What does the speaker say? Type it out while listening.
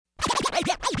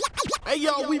Hey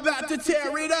yo, we about to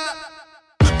tear it up.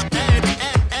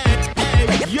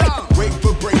 Hey, yo. Break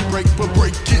for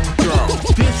break it down.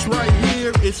 This right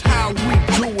here is how we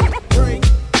do it. Break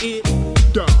it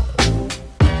down.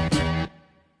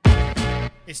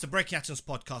 It's the Breaking Atoms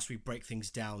podcast. We break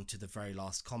things down to the very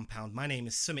last compound. My name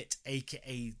is Sumit,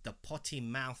 aka the potty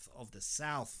mouth of the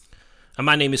South. And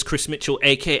my name is Chris Mitchell,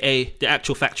 aka the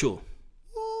Actual Factual.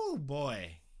 Oh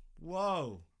boy,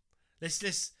 whoa!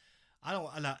 Let's. I don't.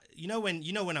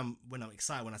 When I'm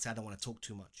excited when I say I don't want to talk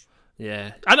too much.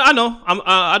 Yeah, I know.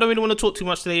 I don't really want to talk too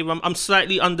much today. I'm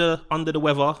slightly under the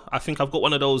weather. I think I've got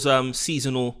one of those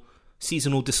seasonal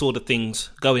disorder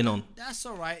things going on. That's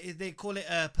all right. They call it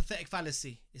a pathetic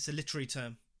fallacy. It's a literary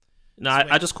term. No,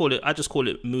 I just call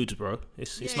it moods, bro.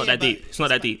 It's not that deep. It's not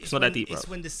that deep. It's not that deep, bro. It's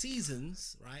when the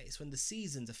seasons, right? It's when the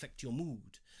seasons affect your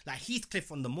mood. Like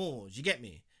Heathcliff on the moors. You get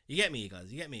me? You get me, you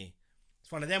guys? You get me?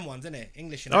 It's one of them ones, isn't it?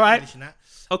 English and that. All right. English and that.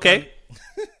 Okay.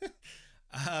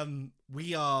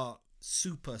 We are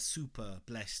super, super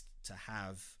blessed to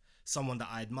have someone that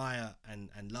I admire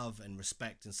and love and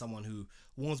respect, and someone who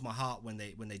warms my heart when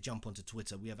they jump onto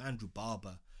Twitter. We have Andrew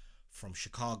Barber from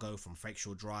Chicago, from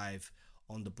Fakeshaw Drive,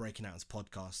 on the Breaking Atoms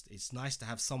podcast. It's nice to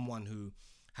have someone who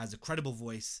has a credible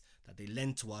voice that they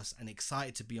lend to us and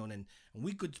excited to be on. And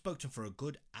we spoke to him for a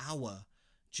good hour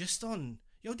just on,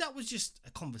 that was just a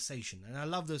conversation. And I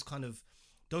love those are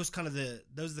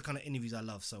the kind of interviews I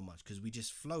love so much, because we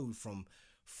just flowed from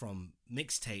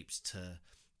mixtapes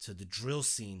to the drill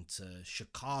scene, to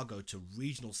Chicago, to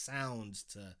regional sounds,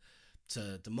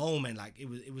 to the moment. Like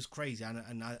it was crazy.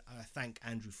 And I thank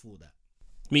Andrew for that.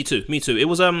 Me too. It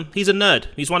was he's a nerd.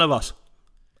 He's one of us.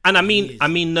 And I mean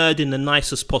nerd in the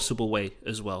nicest possible way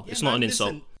as well. Yeah, it's not an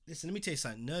insult. Listen, let me tell you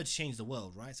something. Nerds change the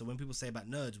world, right? So when people say about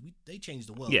nerds, they change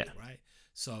the world, right?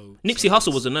 So Nipsey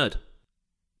Hussle was a nerd.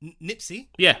 Nipsey?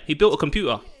 Yeah, he built a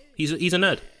computer. He's a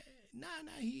nerd. No,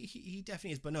 he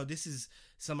definitely is. But no, this is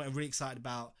something I'm really excited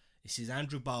about. This is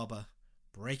Andrew Barber,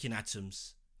 Breaking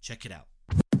Atoms. Check it out.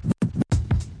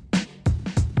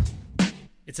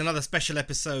 It's another special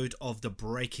episode of the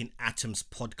Breaking Atoms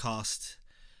podcast.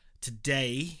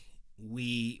 Today,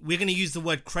 we're going to use the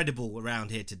word credible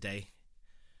around here today.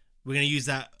 We're going to use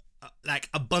that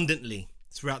abundantly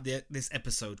throughout this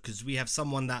episode, because we have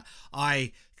someone that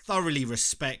I thoroughly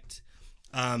respect,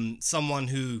 someone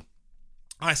who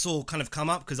I saw kind of come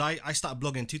up, because I started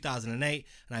blogging in 2008,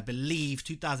 and I believe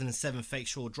 2007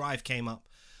 Fakeshaw Drive came up,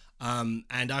 and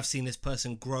I've seen this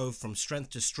person grow from strength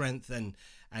to strength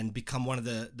and become one of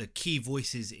the key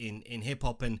voices in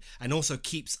hip-hop, and also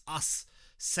keeps us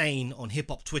sane on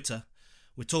hip-hop Twitter.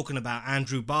 We're talking about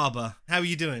Andrew Barber. How are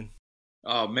you doing?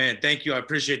 Oh man, thank you. I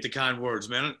appreciate the kind words,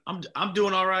 man. I'm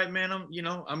doing all right, man.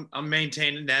 I'm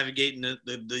maintaining, navigating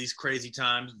these crazy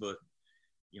times, but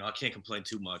I can't complain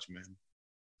too much, man.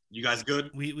 You guys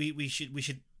good? We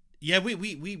should. Yeah, we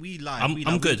live.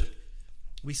 I'm good.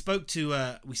 We spoke to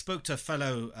a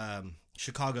fellow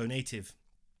Chicago native,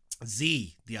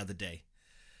 Z, the other day,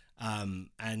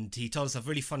 and he told us a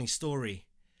really funny story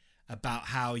about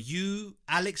how you,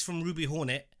 Alex from Ruby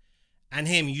Hornet, and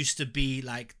him used to be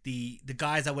like the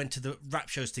guys that went to the rap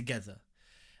shows together.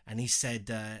 And he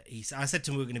said, I said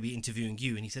to him, we're going to be interviewing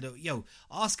you. And he said,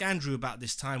 ask Andrew about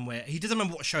this time where, he doesn't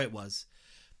remember what show it was,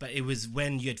 but it was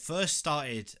when you had first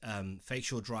started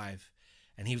Fakeshaw Drive.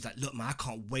 And he was like, look, man, I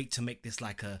can't wait to make this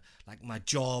like my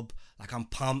job. Like, I'm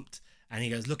pumped. And he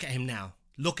goes, look at him now.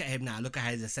 Look at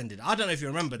how he's ascended. I don't know if you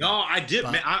remember that. No, I did,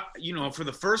 man. For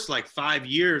the first 5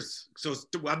 years, so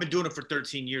I've been doing it for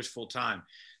 13 years full time.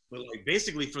 But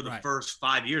basically for the first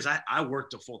 5 years, I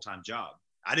worked a full-time job.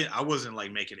 I wasn't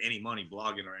making any money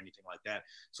blogging or anything like that.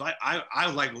 So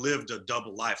I lived a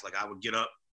double life. I would get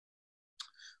up,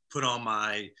 put on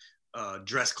my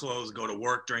dress clothes, go to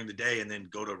work during the day, and then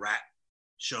go to rap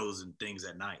shows and things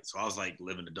at night. So I was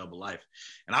living a double life.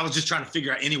 And I was just trying to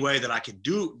figure out any way that I could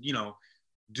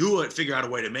figure out a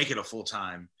way to make it a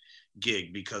full-time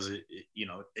gig, because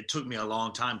it took me a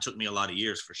long time, took me a lot of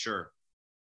years for sure.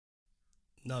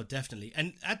 No, definitely.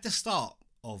 And at the start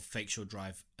of Fakeshaw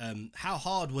Drive, how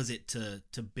hard was it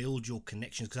to build your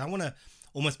connections? Because I want to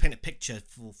almost paint a picture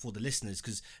for the listeners,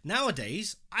 because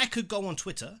nowadays I could go on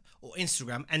Twitter or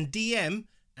Instagram and DM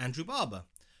Andrew Barber.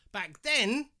 Back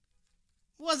then,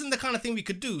 wasn't the kind of thing we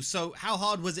could do. So how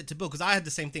hard was it to build? Because I had the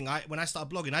same thing. When I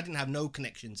started blogging, I didn't have no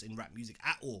connections in rap music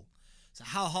at all. So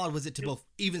how hard was it to build,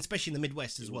 even especially in the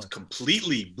Midwest as well? It was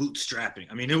completely bootstrapping.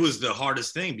 I mean, it was the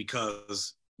hardest thing,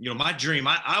 because my dream,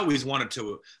 I always wanted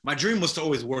to, my dream was to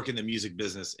always work in the music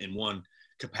business in one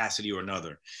capacity or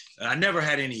another. And I never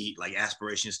had any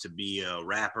aspirations to be a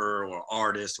rapper or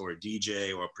artist or a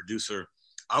DJ or a producer.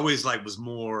 I always like was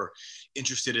more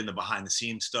interested in the behind the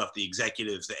scenes stuff, the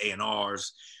executives, the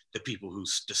A&Rs, the people who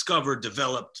discovered,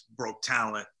 developed, broke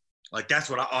talent. Like that's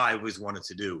what I always wanted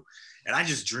to do. And I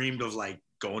just dreamed of like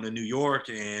going to New York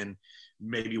and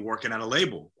maybe working at a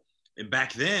label. And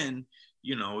back then,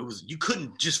 you know, it was, you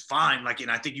couldn't just find like, and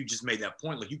I think you just made that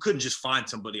point, like you couldn't just find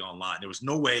somebody online. There was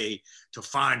no way to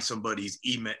find somebody's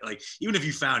email. Like even if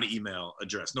you found an email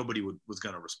address, nobody was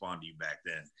going to respond to you back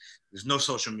then. There's no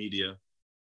social media.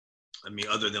 I mean,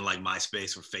 other than like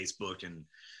MySpace or Facebook, and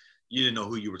you didn't know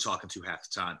who you were talking to half the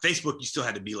time. Facebook, you still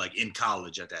had to be like in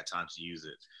college at that time to use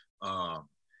it.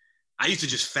 I used to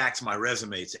just fax my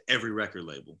resume to every record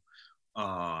label.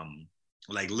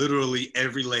 Like literally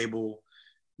every label.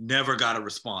 Never got a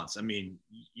response. I mean,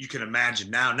 you can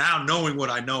imagine now knowing what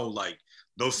I know, like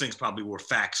those things probably were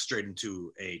faxed straight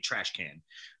into a trash can.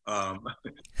 The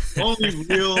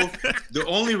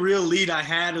only real lead I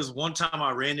had is one time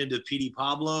I ran into PD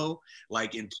Pablo,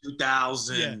 like in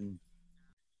 2000. Yeah.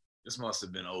 This must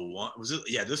have been 01. Was it?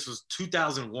 Yeah, this was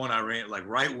 2001. I ran like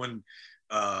right when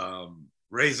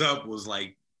Raise Up was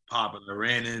like popping. I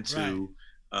ran into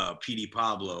PD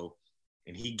Pablo.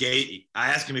 And I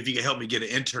asked him if he could help me get an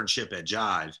internship at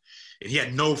Jive. And he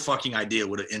had no fucking idea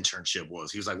what an internship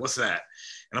was. He was like, what's that?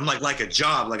 And I'm like a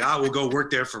job. Like, I will go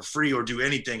work there for free or do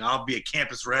anything. I'll be a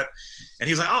campus rep. And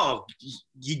he was like, oh,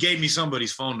 he gave me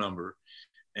somebody's phone number.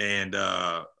 And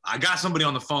I got somebody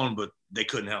on the phone, but they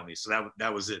couldn't help me. So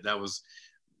that was it. That was,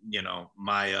 you know,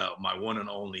 my one and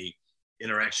only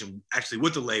interaction actually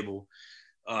with the label.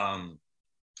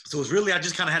 So it was really, I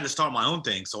just kind of had to start my own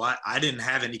thing. So I didn't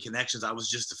have any connections. I was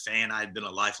just a fan. I had been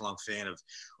a lifelong fan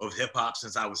of hip hop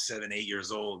since I was 7, 8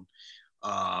 years old.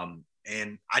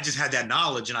 And I just had that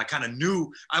knowledge, and I kind of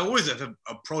knew, I always have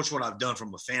approached what I've done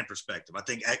from a fan perspective. I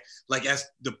think like as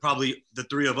probably the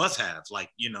three of us have, like,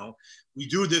 you know, we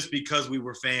do this because we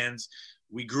were fans.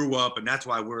 We grew up, and that's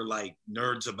why we're like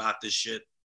nerds about this shit.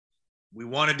 We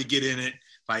wanted to get in it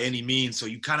by any means. So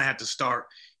you kind of have to start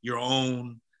your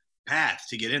own path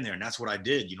to get in there. And that's what I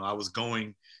did. You know, I was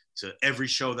going to every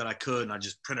show that I could, and I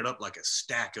just printed up like a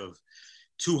stack of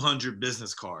 200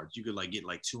 business cards. You could like get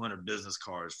like 200 business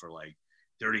cards for like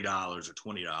 $30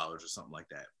 or $20 or something like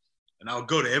that. And I would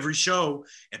go to every show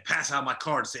and pass out my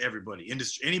cards to everybody,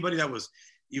 anybody that was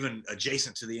even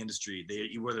adjacent to the industry,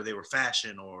 whether they were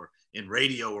fashion or in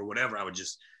radio or whatever. I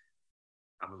was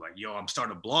like, yo, I'm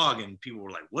starting a blog. And people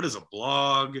were like, what is a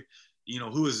blog? You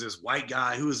know, who is this white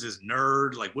guy? Who is this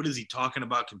nerd? Like, what is he talking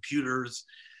about? Computers?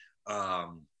 Because,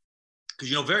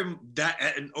 you know,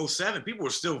 in 07, people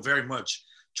were still very much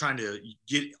trying to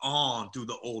get on through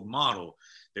the old model.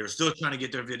 They were still trying to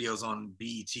get their videos on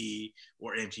BET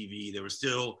or MTV. They were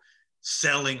still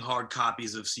selling hard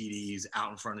copies of CDs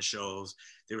out in front of shows.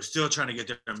 They were still trying to get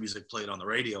their music played on the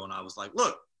radio. And I was like,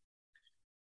 look,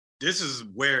 this is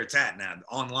where it's at now.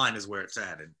 Online is where it's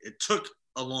at. And it took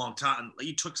a long time.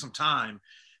 You took some time,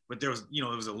 but there was, you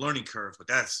know, it was a learning curve, but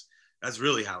that's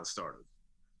really how it started.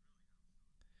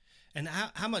 And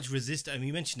how much resistance, I mean,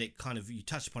 you mentioned it kind of, you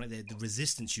touched upon it there, the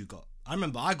resistance you got. I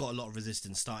remember I got a lot of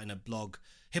resistance starting a blog,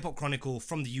 Hip Hop Chronicle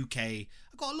from the UK. I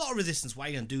got a lot of resistance. Why are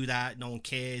you going to do that? No one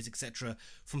cares, etc.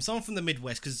 From someone from the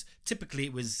Midwest, because typically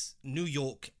it was New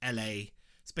York, LA,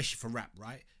 especially for rap,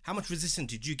 right? How much resistance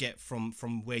did you get from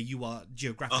where you are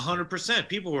geographically? 100%.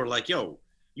 People were like, yo,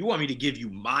 you want me to give you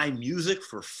my music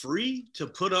for free to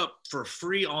put up for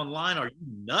free online? Are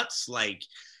you nuts? Like,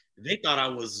 they thought I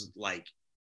was like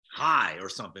high or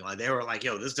something. Like, they were like,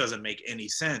 yo, this doesn't make any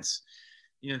sense.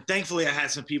 You know, thankfully I had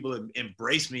some people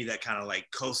embrace me that kind of like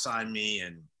co-signed me,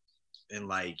 and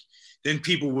like, then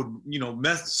people would, you know,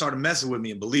 started messing with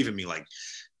me and believing me. Like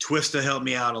Twista helped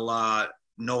me out a lot.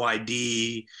 No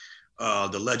ID,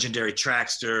 the legendary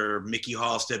Trackster, Mickey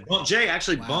Halstead, Bump J,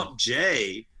 actually. Wow. Bump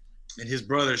J and his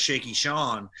brother Shaky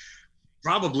Sean,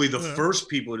 probably the first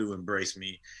people to embrace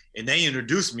me. And they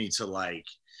introduced me to like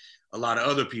a lot of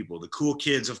other people. The Cool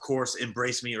Kids, of course,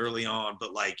 embraced me early on,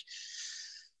 but like,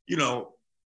 you know,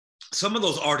 some of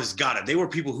those artists got it. They were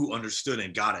people who understood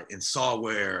and got it and saw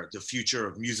where the future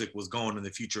of music was going and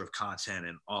the future of content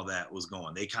and all that was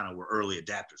going. They kind of were early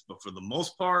adapters, but for the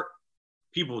most part,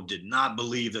 people did not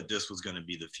believe that this was going to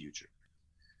be the future.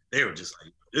 They were just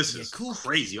like, this is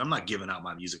crazy. I'm not giving out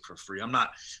my music for free. I'm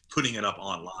not putting it up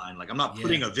online. Like, I'm not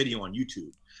putting a video on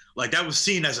YouTube. Like, that was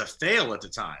seen as a fail at the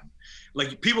time.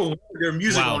 Like, people wanted their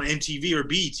music on MTV or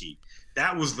BET.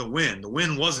 That was the win. The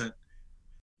win wasn't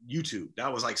YouTube.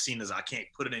 That was like seen as, I can't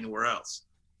put it anywhere else.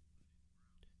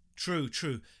 True.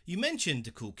 You mentioned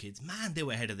the Cool Kids. Man, they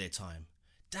were ahead of their time.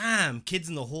 Damn, Kids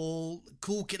in the Hall,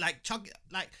 Cool Kid, like Chuck,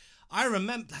 like I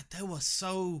remember, like they were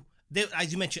so they,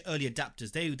 as you mentioned earlier,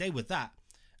 adapters. They were that,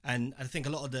 and I think a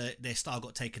lot of their style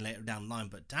got taken later down the line.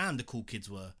 But damn, the Cool Kids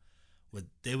were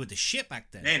the shit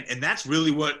back then. And that's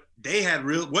really what they had.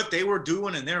 What they were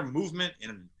doing and their movement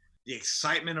and the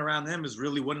excitement around them is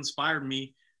really what inspired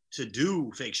me to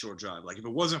do Fake Short Drive. Like if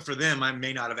it wasn't for them, I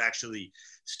may not have actually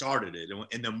started it.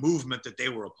 And the movement that they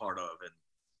were a part of, and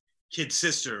Kid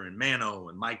Sister and Mano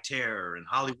and Mike Terror and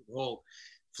Hollywood Holt,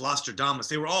 Flosstradamus,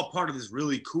 they were all part of this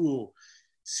really cool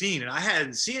scene. And I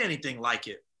hadn't seen anything like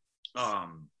it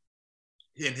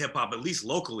in hip hop, at least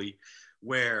locally,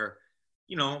 where,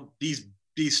 you know, these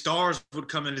stars would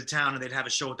come into town and they'd have a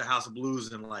show at the House of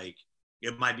Blues and like,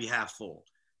 it might be half full.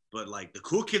 But like the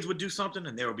Cool Kids would do something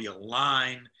and there would be a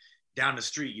line down the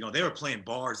street. You know, they were playing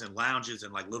bars and lounges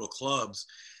and like little clubs.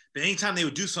 But anytime they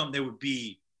would do something, there would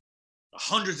be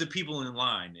hundreds of people in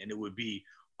line, and it would be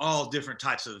all different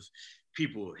types of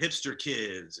people, hipster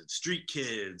kids and street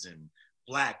kids and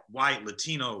Black, white,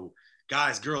 Latino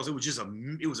guys, girls. It was just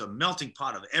it was a melting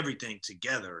pot of everything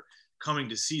together, coming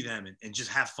to see them and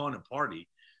just have fun and party.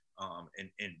 And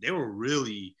they were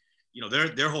really, you know,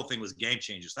 their whole thing was game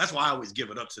changers. That's why I always give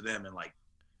it up to them and like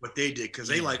what they did, because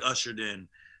they like ushered in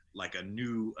like a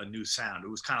new sound. It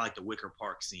was kind of like the Wicker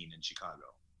Park scene in Chicago.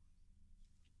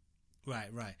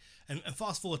 Right. And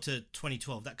fast forward to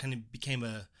 2012, that kind of became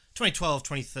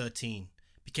 2013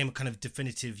 became a kind of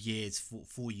definitive years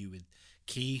for you with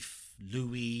Keith,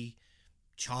 Louis,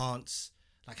 Chance.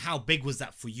 Like, how big was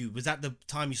that for you? Was that the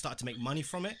time you started to make money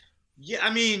from it? Yeah,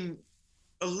 I mean,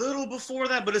 a little before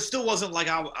that, but it still wasn't like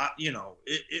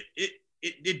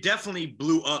it definitely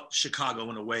blew up Chicago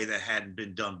in a way that hadn't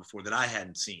been done before, that I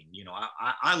hadn't seen. You know,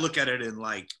 I look at it in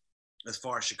like, as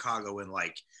far as Chicago, and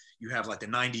like you have like the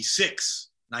 96,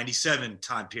 97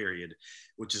 time period,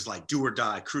 which is like Do or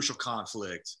Die, Crucial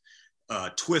Conflict,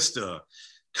 Twista,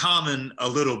 Common a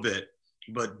little bit,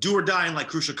 but Do or Die and like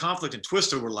Crucial Conflict and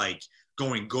Twista were like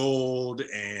going gold,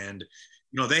 and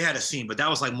you know, they had a scene, but that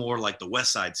was like more like the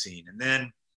West Side scene. And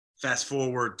then fast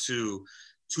forward to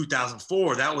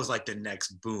 2004, that was like the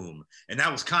next boom. And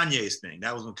that was Kanye's thing.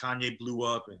 That was when Kanye blew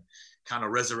up and kind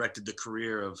of resurrected the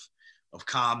career of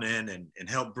Common and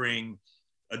helped bring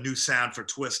a new sound for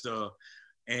Twista.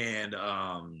 And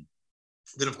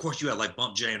then of course you had like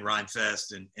Bump J and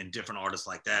Rhymefest and different artists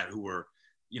like that who were,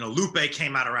 you know, Lupe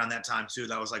came out around that time too.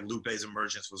 That was like Lupe's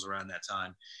emergence was around that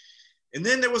time. And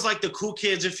then there was like the Cool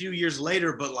Kids a few years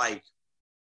later, but like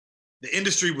the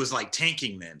industry was like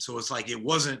tanking then. So it's like, it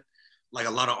wasn't like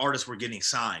a lot of artists were getting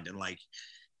signed and like,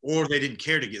 or they didn't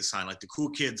care to get signed. Like the Cool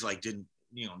Kids like didn't,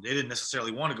 you know, they didn't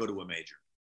necessarily want to go to a major.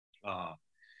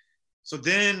 So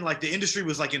then like the industry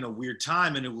was like in a weird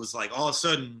time, and it was like all of a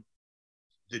sudden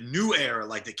the new era,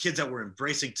 like the kids that were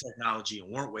embracing technology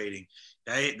and weren't waiting,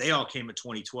 they all came in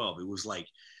 2012. It was like,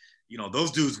 you know,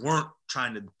 those dudes weren't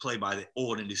trying to play by the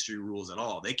old industry rules at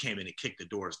all. They came in and kicked the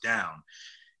doors down.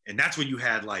 And that's when you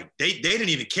had like, they didn't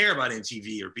even care about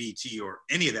MTV or BET or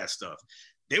any of that stuff.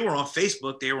 They were on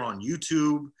Facebook, they were on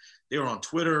YouTube, they were on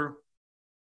Twitter.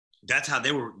 That's how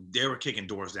they were kicking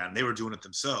doors down. They were doing it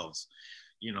themselves.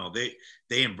 You know,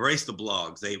 they embraced the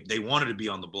blogs. They wanted to be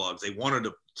on the blogs. They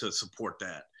wanted to support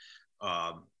that.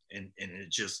 And it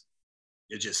just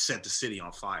set the city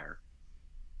on fire.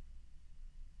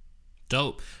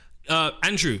 Dope.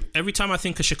 Andrew, every time I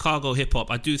think of Chicago hip hop,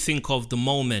 I do think of the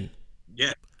Mole Men.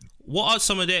 Yeah. What are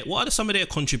some of their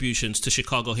contributions to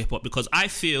Chicago hip hop? Because I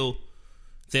feel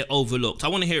they're overlooked. I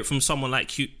want to hear it from someone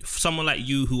like you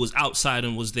who was outside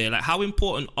and was there. Like, how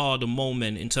important are the Mole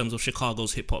Men in terms of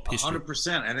Chicago's hip hop history?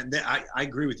 100%. And I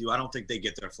agree with you. I don't think they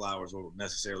get their flowers or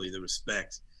necessarily the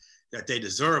respect that they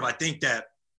deserve. I think that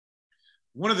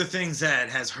one of the things that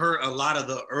has hurt a lot of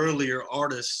the earlier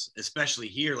artists, especially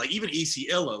here, like even E.C.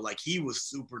 Illa, like he was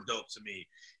super dope to me.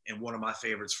 And one of my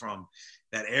favorites from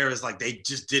that era is like, they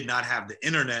just did not have the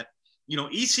internet. You know,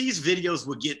 EC's videos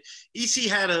would get, EC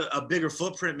had a bigger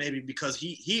footprint maybe because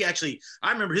he actually,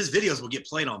 I remember his videos would get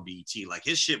played on BET. Like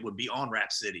his shit would be on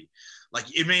Rap City. Like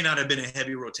it may not have been a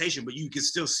heavy rotation, but you could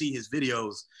still see his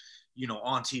videos, you know,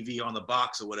 on TV, on the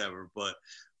box or whatever. But,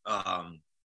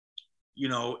 you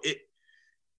know,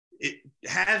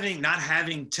 not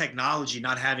having technology,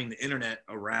 not having the internet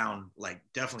around, like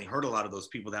definitely hurt a lot of those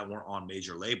people that weren't on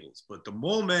major labels. But the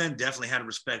Mole Men definitely had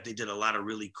respect. They did a lot of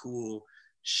really cool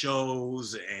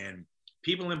shows and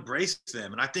people embraced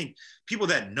them. And I think people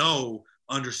that know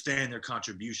understand their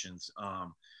contributions.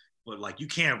 But like, you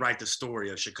can't write the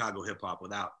story of Chicago hip hop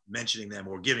without mentioning them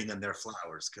or giving them their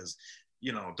flowers. Cause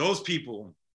you know, those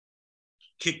people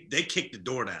kicked the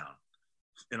door down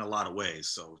in a lot of ways.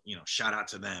 So, you know, shout out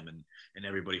to them and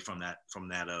everybody from that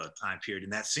time period in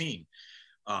that scene.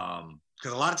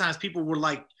 because a lot of times people were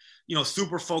like, you know,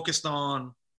 super focused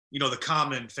on, you know, the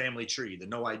Common family tree, the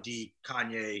No ID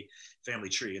Kanye family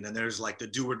tree. And then there's like the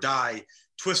Do or Die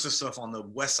Twista stuff on the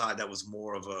West Side that was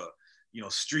more of a, you know,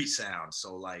 street sound.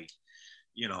 So like,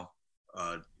 you know,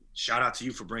 shout out to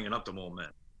you for bringing up the moment.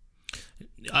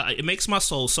 It makes my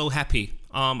soul so happy.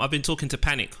 I've been talking to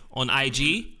Panic on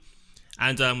IG,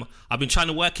 and I've been trying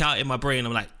to work out in my brain.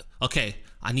 I'm like, okay,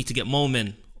 I need to get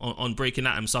Momen on Breaking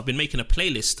Atom. So I've been making a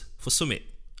playlist for Summit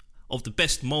of the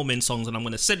best Momen songs, and I'm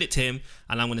going to send it to him,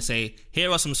 and I'm going to say,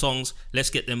 here are some songs, let's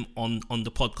get them on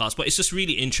the podcast. But it's just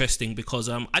really interesting because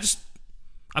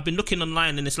I've been looking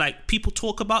online, and it's like people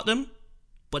talk about them,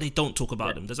 but they don't talk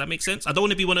about them. Does that make sense? I don't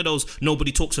want to be one of those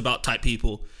nobody talks about type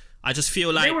people. I just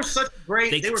feel like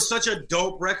they were such a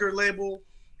dope record label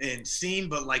and scene,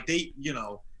 but like they, you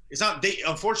know, it's not, they,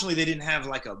 unfortunately they didn't have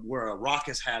like where a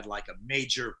Rawkus had like a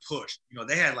major push. You know,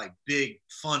 they had like big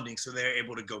funding, so they were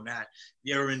able to go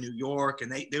they were in New York,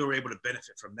 and they were able to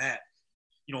benefit from that.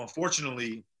 You know,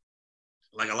 unfortunately,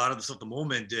 like a lot of the stuff the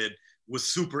Moment did was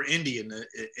super indie,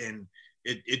 and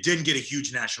it didn't get a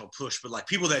huge national push, but like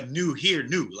people that knew,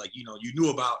 like, you know, you knew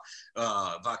about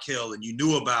Vakil, and you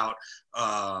knew about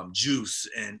Juice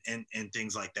and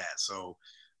things like that. So,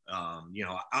 you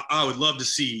know, I would love to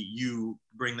see you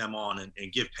bring them on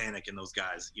and give Panic and those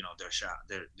guys, you know,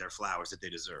 their flowers that they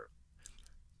deserve.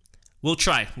 We'll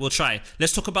try.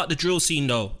 Let's talk about the drill scene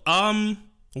though.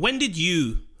 When did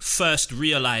you first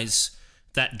realize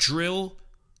that drill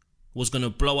was going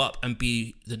to blow up and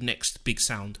be the next big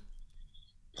sound?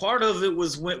 Part of it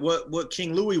was what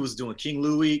King Louie was doing. King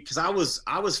Louie, because I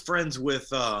was friends with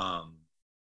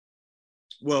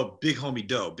Big Homie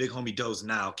Doe. Big Homie Doe's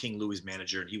now King Louie's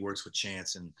manager, and he works with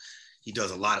Chance, and he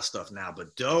does a lot of stuff now.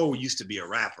 But Doe used to be a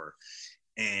rapper,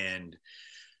 and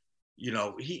you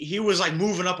know, he was like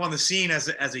moving up on the scene as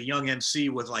a young MC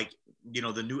with like, you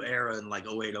know, the new era in like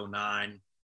 08, 09,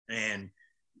 and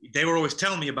they were always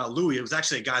telling me about Louie. It was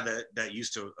actually a guy that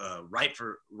used to write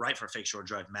for Fake Shore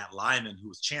Drive. Matt Lyman, who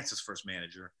was Chance's first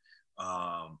manager,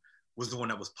 was the one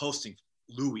that was posting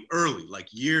Louie early, like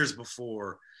years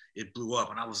before it blew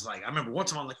up. And I was like, I remember one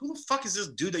time I'm like, who the fuck is this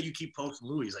dude that you keep posting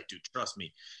Louie? He's like, dude, trust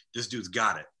me, this dude's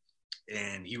got it.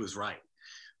 And he was right.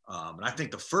 And I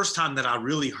think the first time that I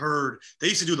really heard, they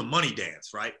used to do the money dance,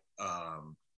 right?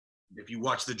 If you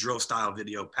watch the drill style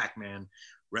video, Pac-Man,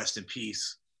 rest in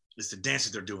peace. It's the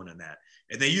dances they're doing in that.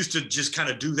 And they used to just kind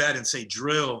of do that and say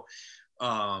drill.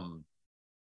 And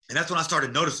that's when I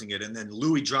started noticing it. And then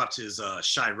Louie dropped his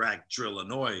Chirac Drill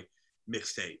Illinois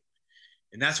mixtape.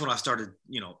 And that's when I started,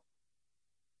 you know,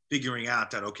 figuring out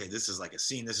that, okay, this is like a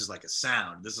scene. This is like a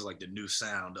sound. This is like the new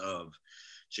sound of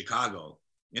Chicago.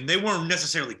 And they weren't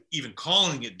necessarily even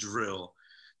calling it drill.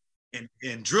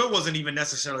 And drill wasn't even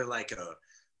necessarily like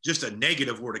just a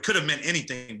negative word. It could have meant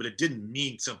anything, but it didn't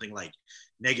mean something like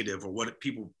negative or what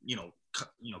people, you know,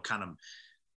 kind of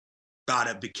thought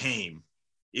it became.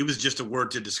 It was just a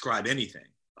word to describe anything.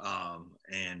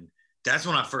 And that's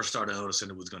when I first started noticing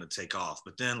it was going to take off.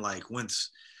 But then like once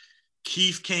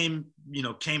Keith came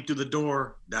through the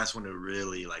door, that's when it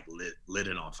really like lit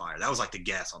it on fire. That was like the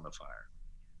gas on the fire.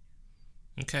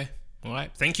 Okay. All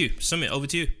right. Thank you. Summit, over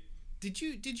to you. Did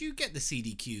you get the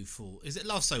CDQ for? Is it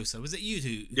Love Sosa? Was it you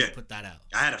who put that out?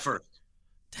 I had it first.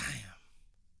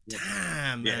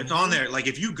 Damn, yeah, man. It's on there. Like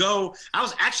if you go, I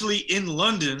was actually in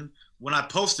London when I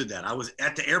posted that. I was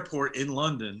at the airport in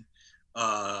London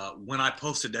when I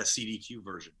posted that CDQ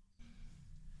version.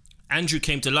 Andrew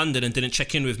came to London and didn't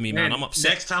check in with me, man. I'm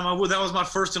upset. Next time I would. That was my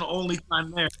first and only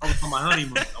time there. I was on my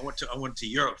honeymoon. I went to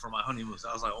Europe for my honeymoon. So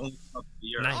I was like, only to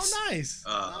Europe. Nice. Oh, nice.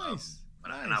 Nice.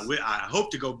 And I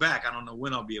hope to go back. I don't know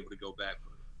when I'll be able to go back,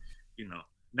 but you know,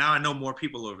 now I know more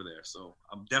people over there, so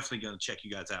I'm definitely gonna check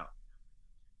you guys out.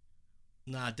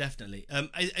 Nah, definitely.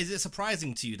 Is it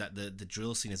surprising to you that the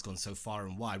drill scene has gone so far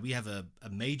and wide? We have a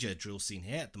major drill scene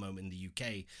here at the moment in the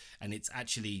UK, and it's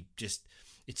actually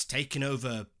it's taken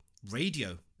over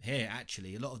radio here.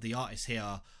 Actually, a lot of the artists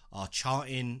here are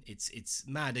charting. It's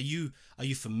mad. Are you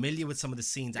familiar with some of the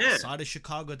scenes outside of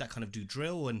Chicago that kind of do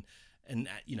drill and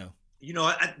you know? You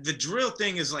know, the drill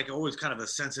thing is like always kind of a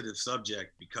sensitive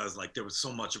subject because like there was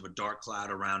so much of a dark cloud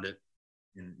around it.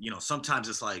 And, you know, sometimes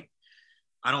it's like,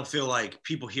 I don't feel like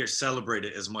people here celebrate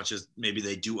it as much as maybe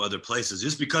they do other places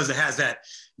just because it has that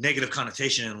negative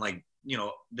connotation. And like, you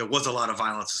know, there was a lot of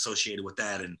violence associated with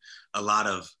that and a lot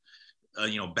of,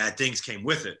 you know, bad things came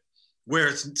with it. Where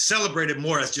it's celebrated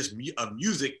more as just a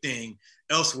music thing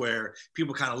elsewhere,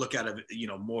 people kind of look at it, you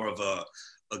know, more of a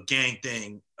gang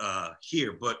thing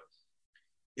here. But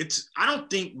I don't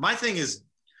think, my thing is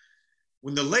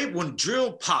when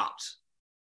drill popped,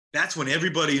 that's when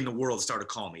everybody in the world started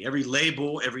calling me. Every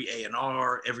label, every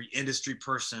A&R, every industry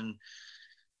person.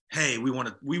 Hey, we want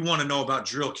to know about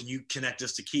drill. Can you connect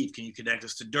us to Keith? Can you connect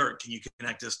us to Dirk? Can you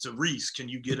connect us to Reese? Can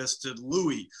you get us to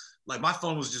Louis? Like, my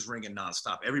phone was just ringing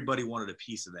nonstop. Everybody wanted a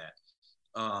piece of that.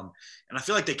 And I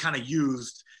feel like they kind of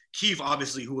used Keith,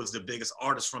 obviously, who was the biggest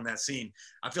artist from that scene.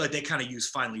 I feel like they kind of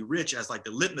used Finally Rich as like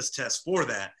the litmus test for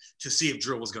that to see if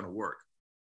drill was going to work.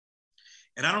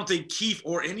 And I don't think Keith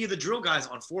or any of the drill guys,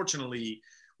 unfortunately,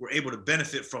 were able to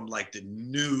benefit from like the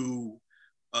new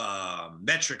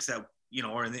metrics that, you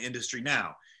know, are in the industry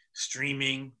now.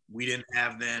 Streaming, we didn't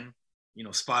have then. You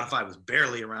know, Spotify was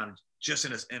barely around, just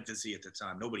in its infancy at the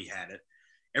time. Nobody had it.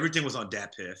 Everything was on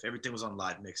DatPiff. Everything was on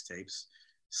live mixtapes.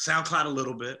 SoundCloud a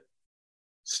little bit.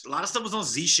 A lot of stuff was on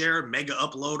Zshare, Mega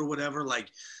Upload or whatever. Like,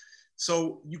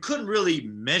 so you couldn't really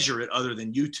measure it other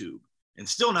than YouTube. And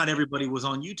still not everybody was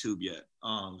on YouTube yet.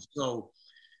 So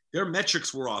their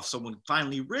metrics were off. So when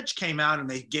Finally Rich came out and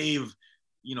they gave,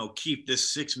 you know, Keith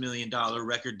this $6 million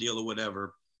record deal or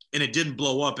whatever, and it didn't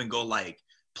blow up and go like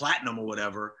platinum or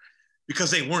whatever, because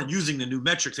they weren't using the new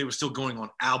metrics. They were still going on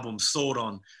albums sold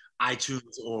on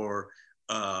iTunes or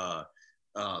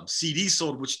CDs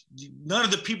sold, which none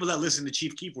of the people that listen to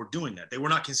Chief Keef were doing that. They were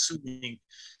not consuming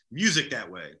music that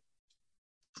way.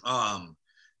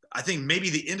 I think maybe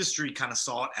the industry kind of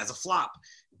saw it as a flop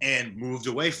and moved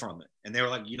away from it. And they were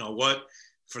like, you know what,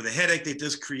 for the headache that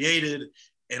this created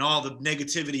and all the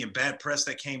negativity and bad press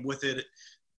that came with it,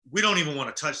 we don't even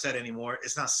want to touch that anymore.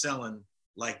 It's not selling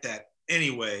like that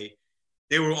anyway.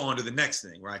 They were on to the next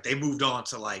thing, right? They moved on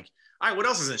to like, all right, what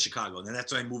else is in Chicago? And then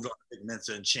that's when they moved on to Big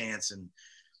Mensa and Chance and,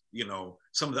 you know,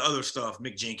 some of the other stuff,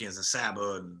 Mick Jenkins and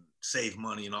Saba and Save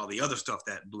Money and all the other stuff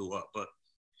that blew up. But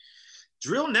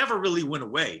drill never really went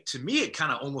away. To me, it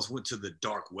kind of almost went to the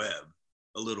dark web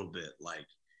a little bit. Like,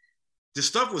 the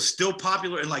stuff was still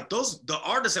popular, and like the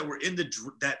artists that were in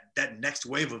that next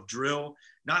wave of drill,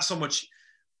 not so much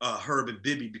Herb and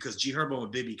Bibby, because G Herbo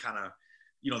and Bibby kind of,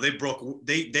 you know, they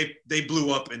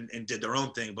blew up and did their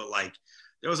own thing. But like,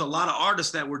 there was a lot of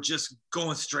artists that were just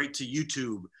going straight to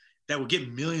YouTube that would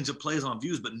get millions of plays on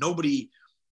views, but nobody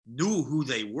knew who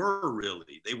they were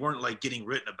really. They weren't like getting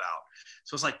written about.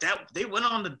 So it's like that they went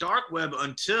on the dark web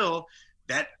until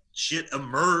that shit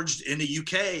emerged in the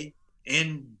UK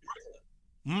and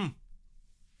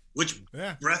which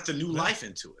breathed a new life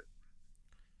into it.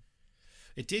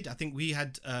 It did. I think we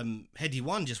had Headie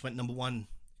One just went number one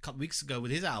a couple weeks ago with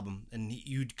his album, and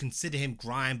you'd consider him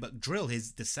grime, but drill.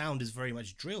 The sound is very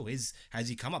much drill. Has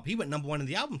he come up? He went number one in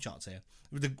the album charts here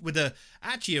with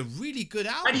actually a really good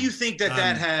album. How do you think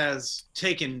that has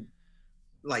taken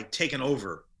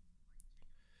over?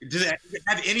 Does it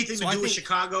have anything to do with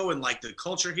Chicago and like the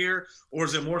culture here, or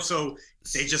is it more so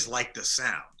they just like the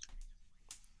sound?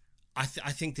 I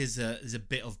think there's a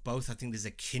bit of both. I think there's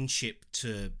a kinship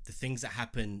to the things that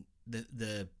happen,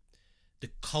 the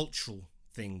cultural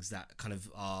things that kind of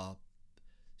are.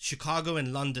 Chicago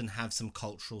and London have some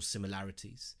cultural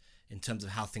similarities in terms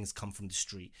of how things come from the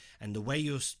street, and the way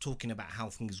you're talking about how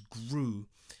things grew.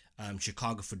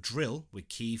 Chicago for drill with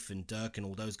Keith and Dirk and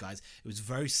all those guys, it was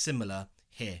very similar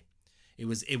here.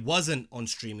 It wasn't on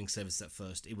streaming services at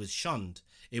first. It was shunned.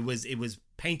 It was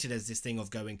painted as this thing of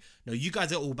going, no, you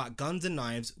guys are all about guns and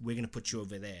knives. We're going to put you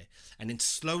over there. And then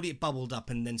slowly it bubbled up,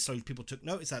 and then slowly people took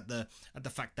notice at the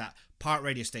fact that pirate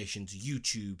radio stations,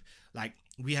 YouTube, like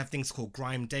we have things called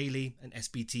Grime Daily and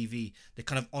SBTV, the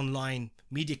kind of online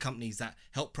media companies that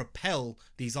help propel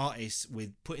these artists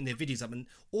with putting their videos up. And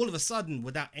all of a sudden,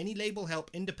 without any label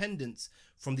help, independence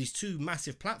from these two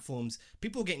massive platforms,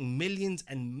 people are getting millions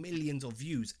and millions of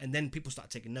views, and then people start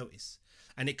taking notice.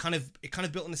 And it kind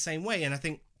of built in the same way. And I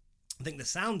think the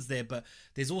sound's there, but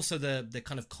there's also the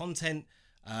kind of content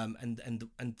and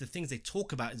the things they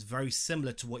talk about is very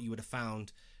similar to what you would have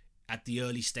found at the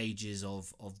early stages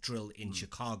of drill in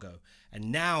Chicago.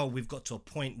 And now we've got to a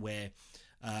point where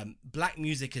black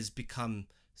music has become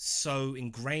so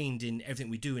ingrained in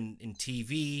everything we do in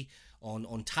TV,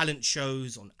 on talent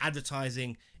shows, on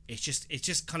advertising. It's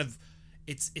just kind of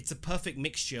it's a perfect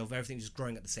mixture of everything just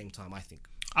growing at the same time, I think.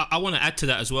 I want to add to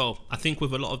that as well. I think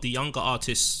with a lot of the younger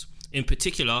artists in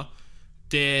particular,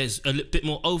 there's a little bit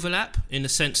more overlap in the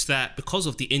sense that because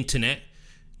of the internet,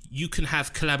 you can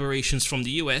have collaborations from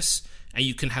the US and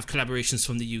you can have collaborations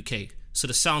from the UK. So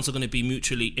the sounds are going to be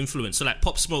mutually influenced. So like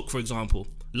Pop Smoke, for example,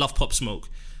 love Pop Smoke.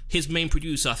 His main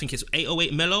producer, I think it's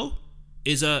 808 Mellow,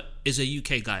 is a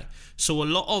UK guy. So a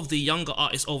lot of the younger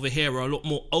artists over here are a lot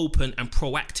more open and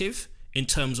proactive in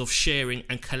terms of sharing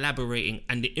and collaborating,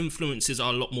 and the influences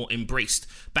are a lot more embraced.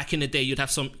 Back in the day, you'd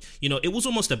have some, it was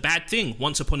almost a bad thing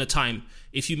once upon a time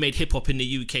if you made hip hop in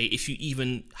the UK, if you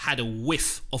even had a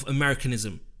whiff of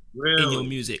Americanism in your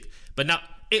music. But now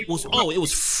it was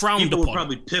frowned people upon. Were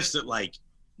probably pissed at like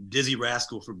Dizzy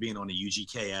Rascal for being on a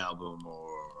UGK album, or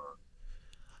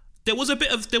there was a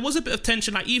bit of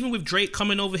tension, like even with Drake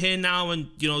coming over here now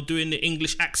and doing the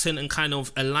English accent and kind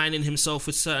of aligning himself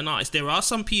with certain artists. There are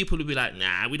some people who be like,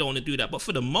 nah, we don't want to do that. But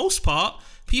for the most part,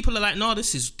 people are like, no,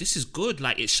 this is good.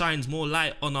 Like, it shines more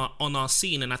light on our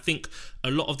scene, and I think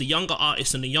a lot of the younger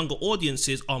artists and the younger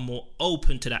audiences are more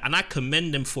open to that, and I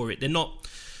commend them for it. They're not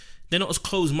as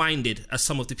close-minded as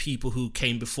some of the people who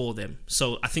came before them.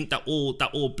 So I think that all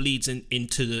bleeds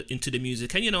into the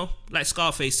music. And like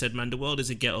Scarface said, man, the world is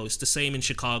a ghetto. It's the same in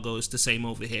Chicago. It's the same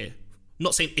over here.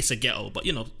 Not saying it's a ghetto, but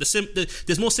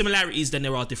there's more similarities than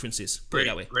there are differences. Put it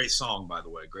that way. Great song, by the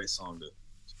way. Great song.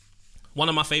 One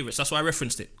of my favorites. That's why I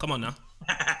referenced it. Come on now.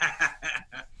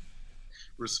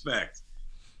 Respect.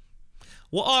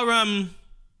 What are I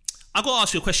gotta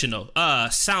ask you a question though.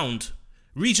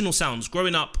 Regional sounds.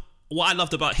 Growing up, what I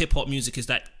loved about hip hop music is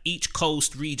that each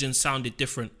coast region sounded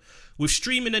different. With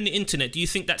streaming and the internet, do you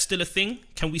think that's still a thing?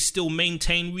 Can we still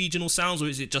maintain regional sounds, or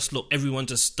is it just, look, everyone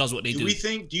just does what they do?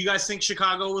 Do you guys think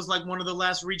Chicago was like one of the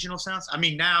last regional sounds? I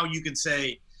mean, now you can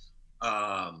say,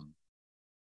 I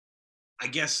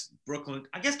guess Brooklyn,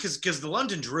 because the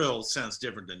London drill sounds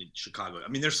different than Chicago. I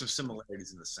mean, there's some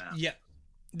similarities in the sound. Yeah.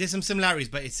 There's some similarities,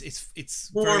 but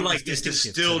it's more like this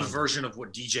distilled version of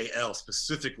what DJ L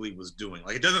specifically was doing.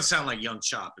 Like, it doesn't sound like Young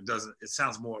Chop. It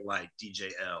sounds more like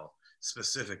DJ L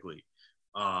specifically.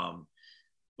 But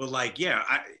like, yeah,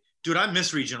 I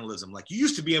miss regionalism. Like, you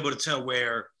used to be able to tell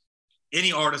where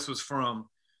any artist was from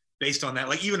based on that.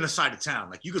 Like, even the side of town,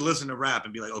 like you could listen to rap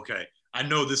and be like, okay, I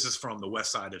know this is from the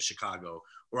west side of Chicago,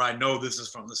 or I know this is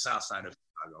from the south side of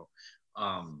Chicago.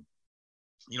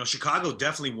 Chicago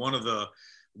definitely one of the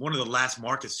last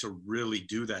markets to really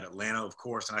do that. Atlanta, of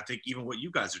course, and I think even what you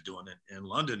guys are doing in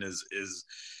London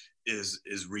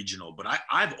is regional. But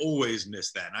I've always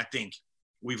missed that, and I think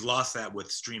we've lost that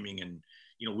with streaming, and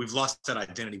we've lost that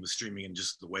identity with streaming and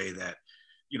just the way that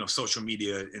social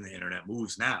media and the internet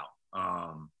moves now.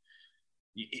 And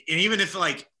even if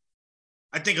like,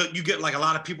 I think you get like a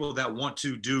lot of people that want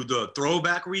to do the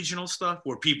throwback regional stuff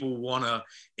where people want to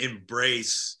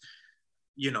embrace.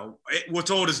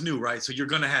 What's old is new, right? So you're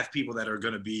going to have people that are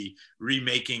going to be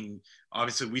remaking.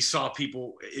 Obviously, we saw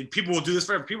people, and people will do this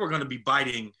forever. People are going to be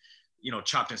biting,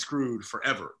 Chopped and Screwed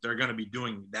forever. They're going to be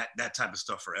doing that type of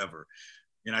stuff forever.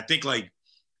 And I think like,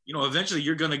 eventually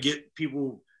you're going to get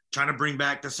people trying to bring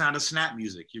back the sound of snap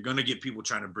music. You're going to get people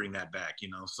trying to bring that back,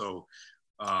 So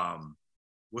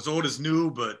what's old is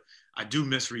new, but I do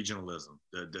miss regionalism.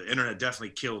 The internet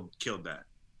definitely killed that.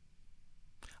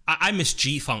 I miss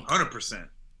G-Funk. 100%.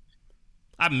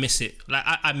 I miss it. Like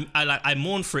I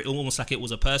mourn for it almost like it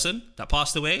was a person that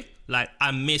passed away. Like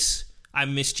I miss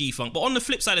G-Funk. But on the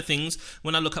flip side of things,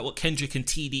 when I look at what Kendrick and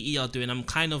TDE are doing, I'm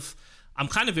kind of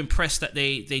impressed that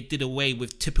they did away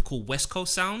with typical West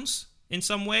Coast sounds in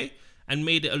some way and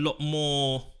made it a lot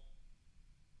more.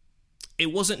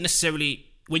 It wasn't necessarily,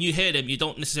 when you hear them, you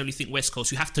don't necessarily think West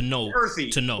Coast. You have to know earthy,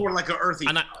 to know. More like an earthy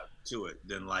to it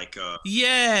than like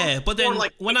but then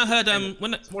like, when I heard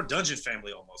it's more Dungeon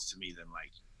Family almost to me than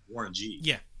like Warren G.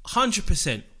 Yeah,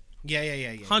 100%. Yeah.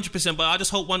 100%. But I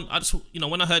just hope when I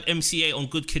heard MCA on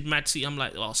Good Kid, Mad City, I'm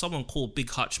like, oh, someone call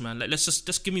Big Hutch, man. Like, let's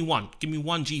just give me one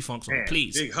G-Funk song,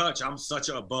 please. Big Hutch, I'm such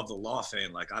an Above the Law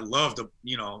fan. Like, I love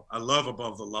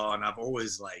Above the Law, and I've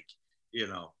always like,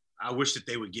 I wish that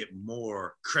they would get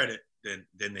more credit than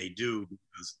they do,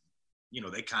 because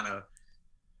they kind of,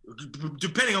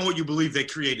 depending on what you believe, they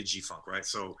created G-Funk, right?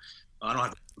 So I don't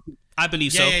have. I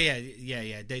believe so.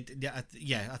 Yeah.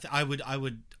 I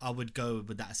would go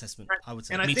with that assessment. I would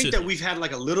say, and I think that we've had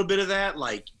like a little bit of that,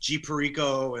 like G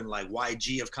Perico and like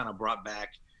YG have kind of brought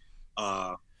back.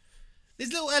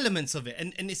 There's little elements of it,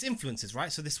 and it's influences,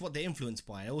 right? So this is what they're influenced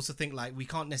by. I also think like we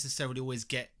can't necessarily always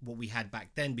get what we had back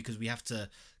then because we have to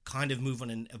kind of move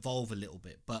on and evolve a little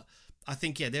bit. But I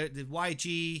think the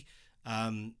YG.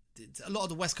 A lot of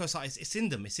the West Coast artists, it's in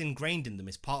them, it's ingrained in them,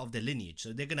 it's part of their lineage,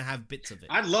 so they're gonna have bits of it.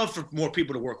 I'd love for more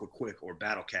people to work with Quick or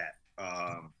Battle Cat.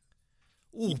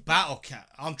 Battle Cat.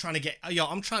 I'm trying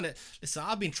to listen.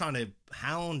 I've been trying to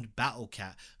hound Battle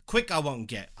Cat. Quick, I won't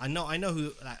get. I know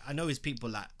who. Like, I know his people.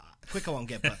 Like Quick, I won't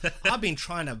get. But I've been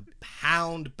trying to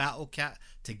hound Battle Cat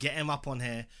to get him up on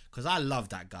here because I love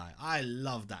that guy.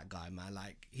 Man.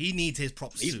 Like, he needs his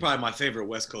props. He's probably my favorite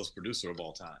West Coast producer of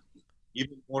all time.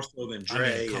 Even more so than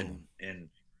Dre and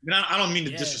mean, I don't mean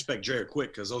to disrespect Dre or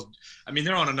Quick because those, I mean,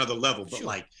 they're on another level. But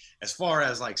like, as far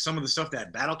as like some of the stuff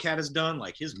that Battle Cat has done,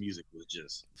 like his music was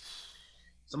just,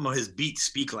 some of his beats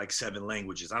speak like 7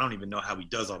 languages. I don't even know how he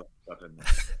does all that stuff in there.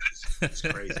 It's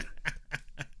crazy.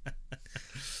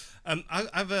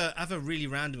 I have a really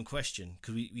random question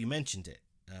because we mentioned it.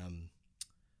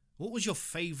 What was your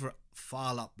favorite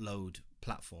file upload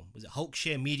platform? Was it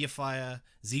Hulkshare, Mediafire,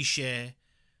 Zshare?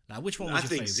 Like, which one was your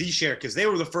favorite? I think Zshare, because they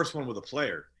were the first one with a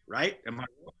player, right? Am I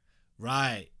wrong?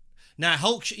 Right. Now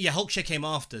Hulkshare came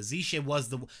after. Zshare was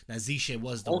the one. Zshare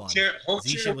was the one.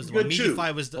 Zshare was the one.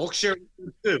 Mediafire was the. Hulkshare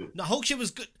was good too. No, Hulkshare was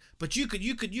good, but you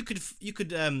could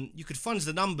fudge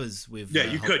the numbers with. Yeah,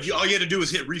 you could. All you had to do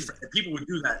was hit refresh. People would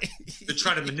do that to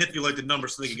try to manipulate the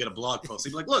numbers so they could get a blog post.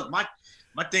 They'd be like, "Look, my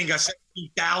thing got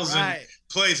 17,000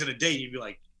 plays in a day." You'd be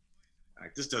like,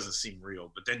 "This doesn't seem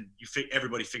real." But then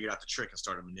everybody figured out the trick and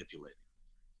started manipulating.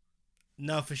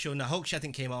 No, for sure. No, Hulkshare I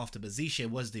think came after, but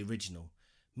Zshare was the original.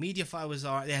 Mediafire was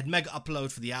alright. They had mega upload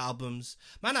for the albums.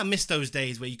 Man, I miss those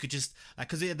days where you could just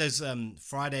because they had those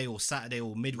Friday or Saturday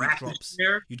or midweek drops.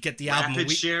 You'd get the album.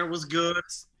 Rapid Share was good.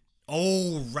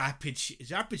 Oh, Rapid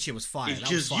Share was fire.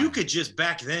 You could just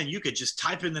back then you could just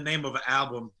type in the name of an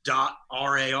album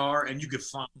 .rar and you could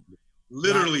find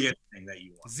literally anything that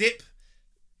you want.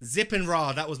 Zip and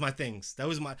RAR, that was my things.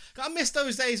 I miss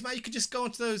those days, man. You could just go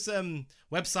onto those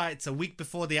websites a week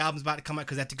before the album's about to come out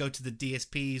because they had to go to the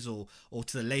DSPs or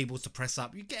to the labels to press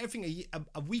up. You get everything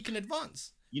a week in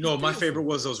advance. You know, my favorite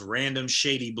was those random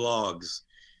shady blogs,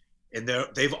 and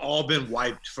they've all been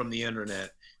wiped from the internet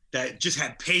that just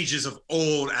had pages of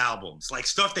old albums, like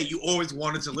stuff that you always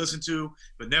wanted to listen to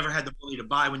but never had the money to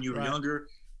buy when you were younger.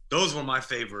 Those were my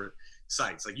favorite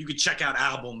sites. Like you could check out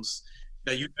albums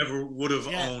that you never would have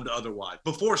owned otherwise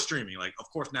before streaming. Like, of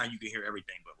course, now you can hear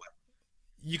everything, but like,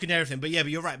 you can hear everything. But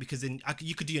you're right because then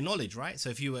you could do your knowledge, right? So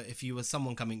if you were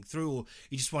someone coming through, or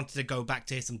you just wanted to go back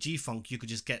to hear some G-Funk, you could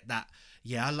just get that.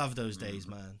 Yeah, I love those days,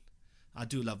 man. I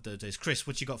do love those days. Chris,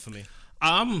 what you got for me?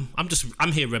 I'm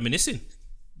here reminiscing.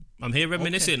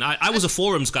 Okay. I was a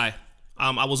forums guy.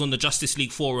 I was on the Justice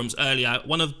League forums earlier.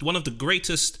 One of the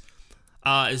greatest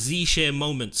Zshare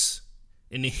moments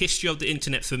in the history of the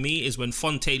internet for me is when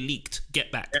Fonte leaked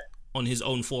Get Back on his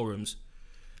own forums.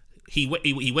 He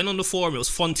went on the forum, it was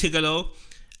Fontigalo,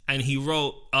 and he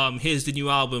wrote, here's the new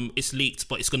album, it's leaked,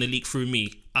 but it's going to leak through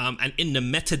me. And in the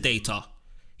metadata,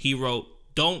 he wrote,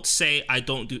 don't say I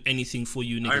don't do anything for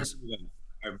you niggas.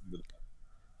 I remember that.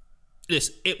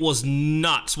 Listen, it was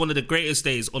nuts. One of the greatest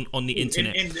days on the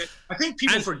internet. And I think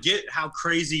people forget how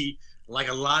crazy like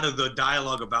a lot of the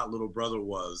dialogue about Little Brother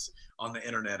was on the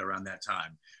internet around that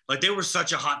time. Like they were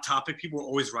such a hot topic. People were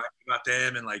always writing about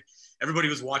them, and like everybody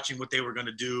was watching what they were going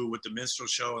to do with the minstrel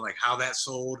show and like how that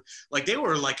sold. Like they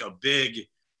were like a big,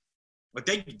 like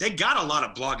they got a lot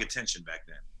of blog attention back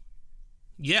then.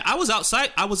 Yeah, I was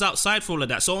outside for all of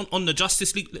that. So on the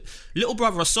Justice League, Little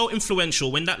Brother was so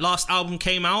influential. When that last album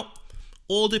came out,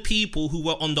 all the people who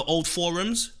were on the old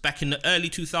forums back in the early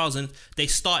 2000s, they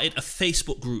started a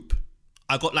Facebook group.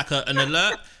 I got like an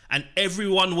alert, and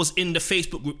everyone was in the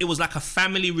Facebook group. It was like a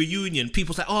family reunion.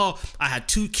 People's like, oh, I had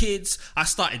 2 kids. I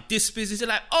started this business. They're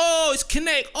like, oh, it's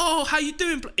Connect. Oh, how you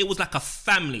doing? It was like a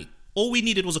family. All we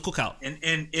needed was a cookout.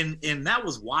 And that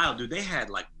was wild, dude. They had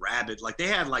like they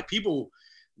had like people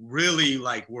really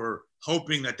like were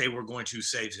hoping that they were going to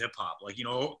save hip hop. Like, you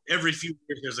know, every few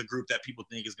years there's a group that people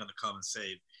think is going to come and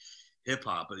save hip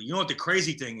hop. But you know what the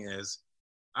crazy thing is?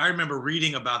 I remember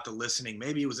reading about the listening.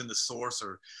 Maybe it was in The Source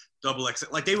or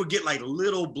XX. Like they would get like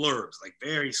little blurbs, like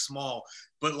very small,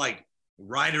 but like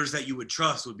writers that you would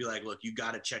trust would be like, look, you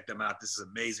got to check them out. This is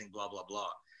amazing, blah, blah, blah.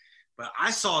 But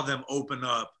I saw them open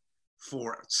up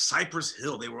for Cypress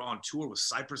Hill. They were on tour with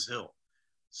Cypress Hill.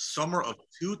 Summer of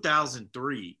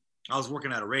 2003. I was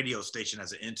working at a radio station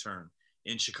as an intern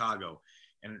in Chicago.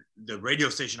 And the radio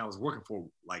station I was working for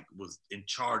like was in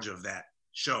charge of that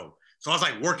show. So I was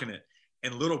like working it.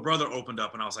 And Little Brother opened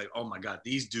up, and I was like, "Oh my God,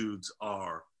 these dudes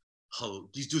are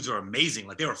amazing!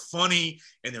 Like they were funny,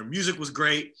 and their music was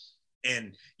great,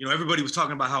 and you know everybody was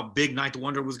talking about how big Ninth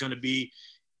Wonder was going to be,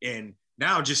 and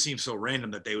now it just seems so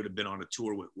random that they would have been on a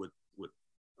tour with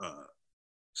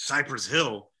Cypress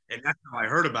Hill, and that's how I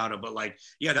heard about it. But like,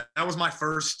 yeah, that was my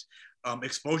first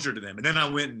exposure to them, and then I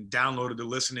went and downloaded the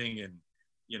listening, and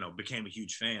you know became a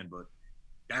huge fan. But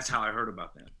that's how I heard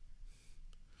about them.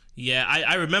 Yeah,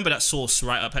 I remember that Source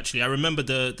write-up, actually. I remember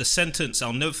the sentence,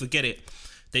 I'll never forget it.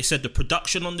 They said the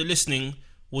production on the listening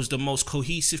was the most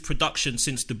cohesive production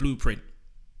since The Blueprint.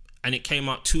 And it came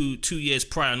out two years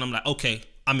prior, and I'm like, okay,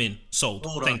 I'm in, sold,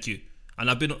 thank you. And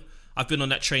I've been on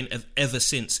that train ever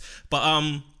since.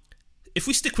 But if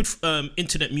we stick with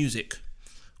internet music,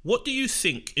 what do you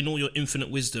think, in all your infinite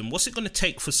wisdom, what's it going to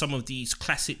take for some of these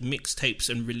classic mixtapes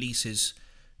and releases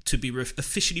to be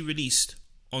officially released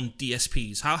on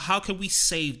DSPs? How can we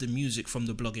save the music from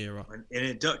the blog era? And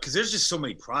it does, because there's just so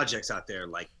many projects out there.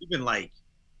 Like, even like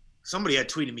somebody had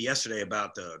tweeted me yesterday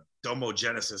about the Domo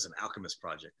Genesis and Alchemist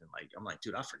project, and like I'm like,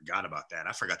 dude, I forgot about that.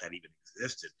 I forgot that even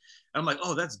existed. And I'm like,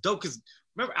 oh, that's dope, because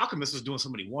remember Alchemist was doing so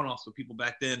many one-offs with people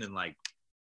back then, and like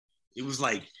it was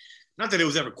like, not that it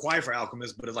was ever quiet for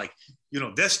Alchemist, but it's like, you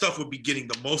know, that stuff would be getting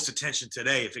the most attention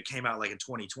today if it came out like in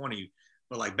 2020.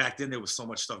 But like back then there was so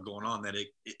much stuff going on that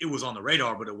it was on the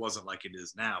radar, but it wasn't like it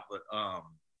is now. But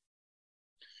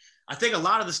I think a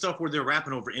lot of the stuff where they're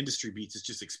rapping over industry beats is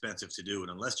just expensive to do.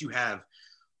 And unless you have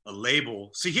a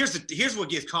label, see, here's what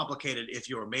gets complicated if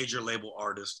you're a major label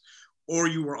artist or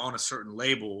you were on a certain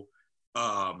label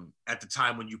at the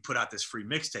time when you put out this free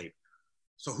mixtape.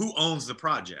 So who owns the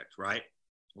project, right?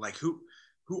 Like who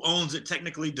owns it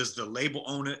technically? Does the label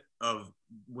own it of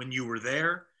when you were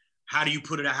there? How do you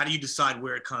put it out? How do you decide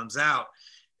where it comes out?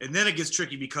 And then it gets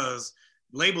tricky because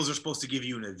labels are supposed to give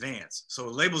you an advance. So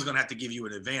a label's gonna have to give you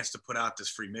an advance to put out this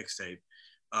free mixtape.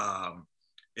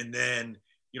 And then,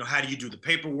 you know, how do you do the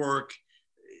paperwork?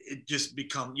 It just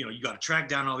becomes, you know, you got to track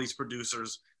down all these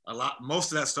producers.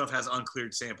 Most of that stuff has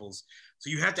uncleared samples. So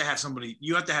you have to have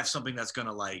something that's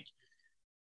gonna, like,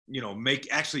 you know,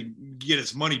 actually get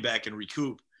its money back and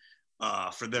recoup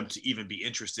for them to even be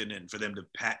interested in, for them to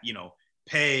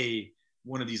pay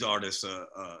one of these artists,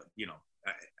 you know,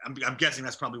 I'm guessing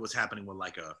that's probably what's happening with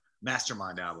like a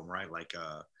Mastermind album, right? Like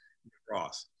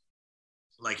Ross.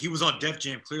 Like he was on Def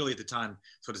Jam clearly at the time.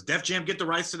 So does Def Jam get the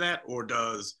rights to that, or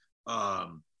does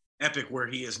Epic, where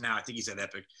he is now, I think he's at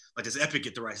Epic, like does Epic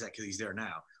get the rights to that because he's there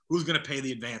now? Who's going to pay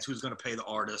the advance? Who's going to pay the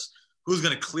artist? Who's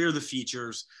going to clear the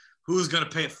features? Who's going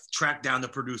to track down the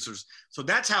producers? So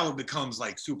that's how it becomes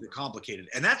like super complicated.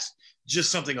 And that's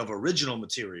just something of original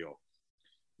material.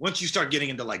 Once you start getting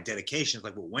into like dedications,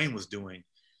 like what Wayne was doing,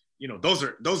 you know, those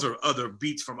are other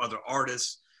beats from other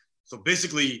artists. So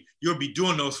basically you'll be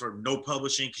doing those for no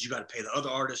publishing because you got to pay the other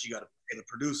artists, you got to pay the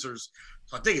producers.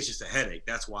 So I think it's just a headache.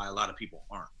 That's why a lot of people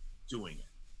aren't doing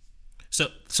it.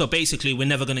 So basically we're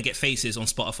never going to get Faces on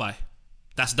Spotify.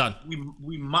 That's done.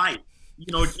 We might.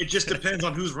 You know, it just depends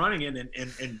on who's running it,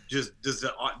 and just does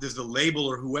the label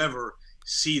or whoever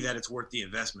see that it's worth the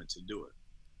investment to do it.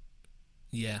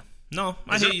 Yeah. No,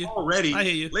 I hear you. I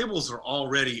hear you. Labels are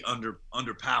already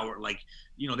underpowered. Like,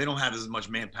 you know, they don't have as much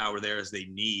manpower there as they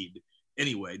need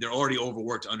anyway. They're already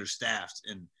overworked, understaffed,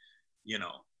 and, you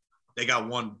know, they got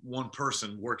one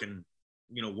person working,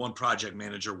 you know, one project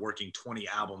manager working 20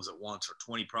 albums at once or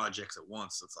 20 projects at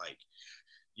once. It's like,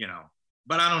 you know.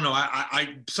 But I don't know.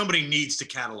 Somebody needs to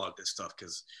catalog this stuff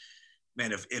because,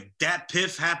 man, if Dat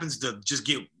Piff happens to just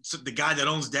get the guy that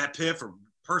owns Dat Piff or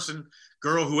person,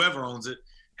 girl, whoever owns it,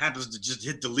 happens to just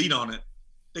hit delete on it,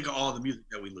 think of all the music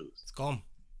that we lose. It's gone.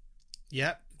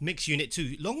 Yeah, Mix Unit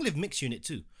 2. Long live Mix Unit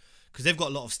 2, because they've got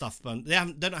a lot of stuff. They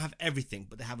don't have everything,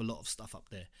 but they have a lot of stuff up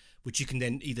there, which you can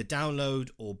then either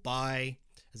download or buy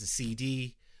as a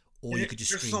CD. Or you could just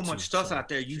there's so much stuff out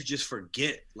there you just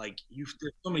forget. Like there's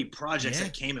so many projects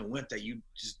that came and went that you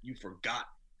forgot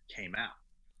came out.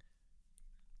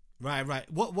 Right.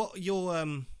 What your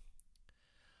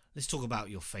let's talk about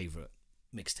your favorite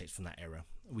mixtapes from that era.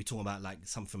 Are we talking about like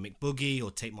some from Mick Boogie or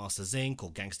Tape Masters Inc.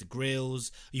 or Gangsta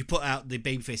Grills? You put out the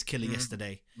Babyface Killer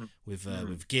yesterday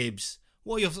with Gibbs.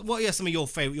 What are some of your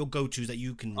favorite, your go-tos that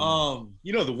you can?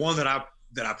 You know, the one that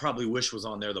I probably wish was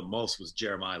on there the most was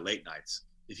Jeremiah Late Nights.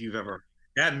 If you've ever,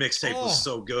 that mixtape was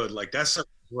so good. Like that's a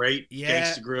great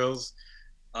Gangsta Grills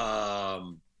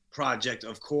project.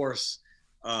 Of course,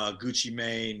 Gucci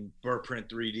Mane, Burprint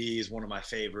 3D is one of my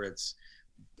favorites.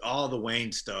 All the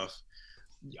Wayne stuff.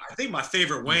 I think my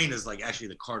favorite Wayne is like actually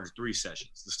the Carter 3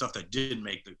 sessions, the stuff that didn't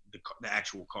make the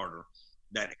actual Carter,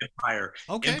 that Empire,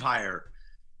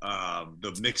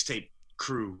 the mixtape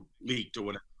crew leaked or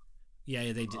whatever. Yeah,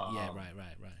 they did. Yeah, right.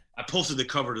 I posted the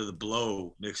cover to the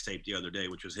Blow mixtape the other day,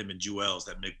 which was him and Jewels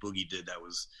that Mick Boogie did. That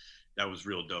was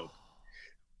real dope.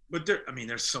 But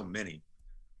there's so many.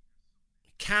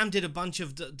 Cam did a bunch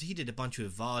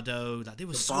with Vado. Like there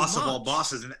was so boss much. Of all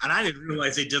bosses, and I didn't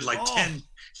realize they did like 10.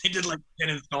 They did like 10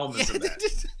 installments of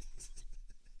that.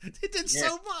 They did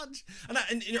so much,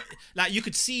 and you know, like you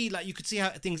could see how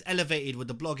things elevated with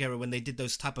the blog era when they did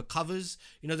those type of covers.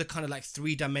 You know, they're kind of like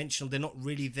 3-dimensional. They're not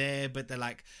really there, but they're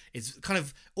like it's kind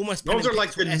of almost. Those are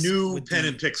like the new Pen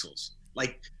and Pixels.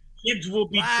 Like kids will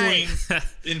be doing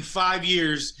in 5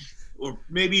 years, or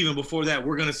maybe even before that.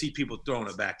 We're gonna see people throwing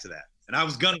it back to that. And I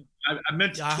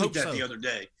meant to tweet that the other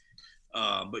day.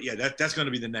 But yeah, that's going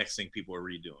to be the next thing people are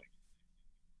redoing.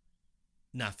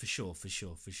 Nah, for sure.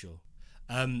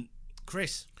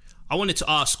 Chris, I wanted to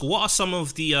ask, what are some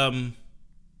of the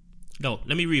no,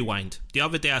 let me rewind. The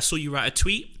other day I saw you write a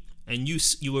tweet, and you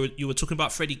were talking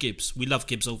about Freddie Gibbs. We love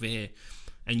Gibbs over here,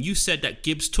 and you said that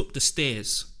Gibbs took the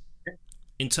stairs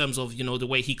in terms of, you know, the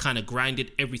way he kind of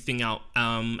grinded everything out,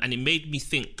 and it made me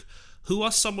think, who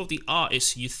are some of the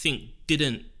artists you think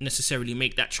didn't necessarily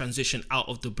make that transition out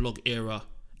of the blog era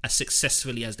as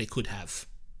successfully as they could have?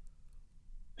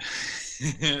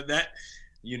 That,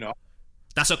 you know,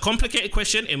 that's a complicated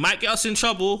question. It might get us in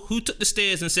trouble. Who took the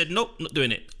stairs and said, nope, not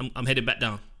doing it. I'm heading back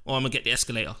down, or I'm gonna get the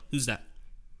escalator. Who's that?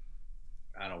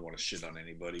 I don't want to shit on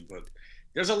anybody, but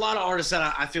there's a lot of artists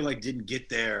that I feel like didn't get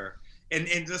there, and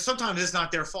sometimes it's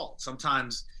not their fault.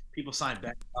 Sometimes people signed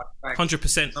back.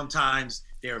 100%. Sometimes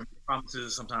their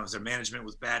promises, sometimes their management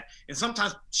was bad, and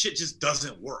sometimes shit just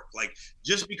doesn't work. Like,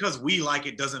 just because we like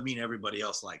it doesn't mean everybody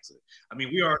else likes it. I mean,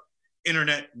 we are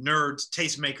internet nerds,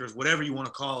 tastemakers, whatever you want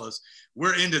to call us.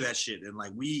 We're into that shit, and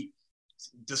like,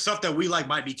 the stuff that we like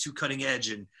might be too cutting edge,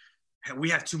 and we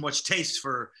have too much taste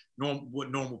for what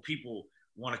normal people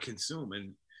want to consume.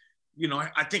 And you know,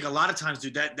 I think a lot of times,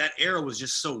 dude, that era was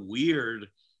just so weird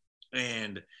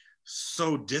and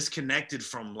so disconnected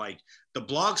from, like, the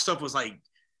blog stuff was like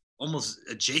almost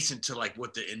adjacent to like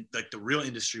what the real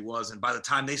industry was. And by the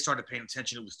time they started paying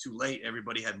attention, it was too late.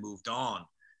 Everybody had moved on.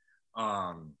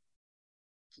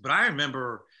 But I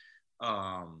remember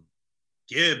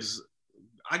Gibbs.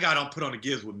 I got put on a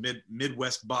Gibbs with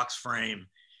Midwest box frame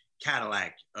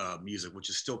Cadillac music, which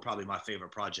is still probably my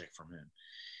favorite project from him.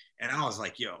 And I was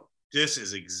like, yo, this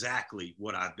is exactly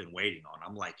what I've been waiting on.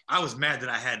 I'm like, I was mad that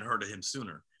I hadn't heard of him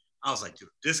sooner. I was like, dude,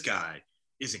 this guy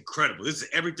is incredible. This is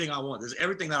everything I want. This is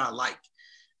everything that I like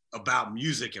about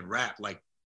music and rap. Like,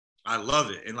 I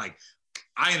love it. And like,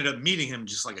 I ended up meeting him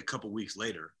just like a couple weeks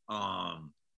later.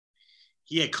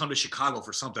 He had come to Chicago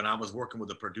for something. I was working with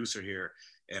a producer here,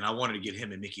 and I wanted to get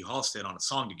him and Mickey Halstead on a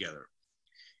song together.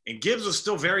 And Gibbs was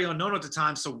still very unknown at the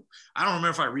time, so I don't remember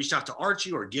if I reached out to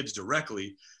Archie or Gibbs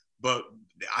directly, but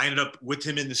I ended up with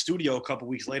him in the studio a couple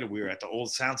weeks later. We were at the old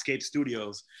Soundscape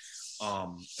Studios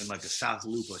in like the South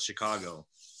Loop of Chicago.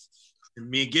 And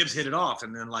me and Gibbs hit it off.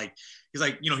 And then like, he's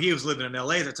like, you know, he was living in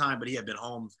LA at the time, but he had been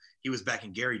home. He was back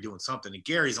in Gary doing something. And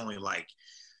Gary's only like,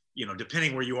 you know,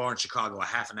 depending where you are in Chicago, a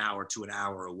half an hour to an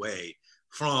hour away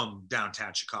from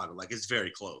downtown Chicago. Like, it's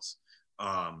very close.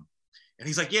 And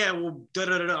he's like, yeah, well,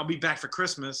 I'll be back for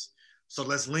Christmas. So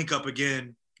let's link up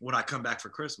again when I come back for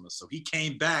Christmas. So he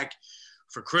came back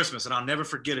for Christmas, and I'll never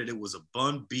forget it. It was a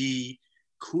Bun B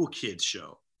Cool Kids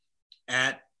show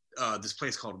at this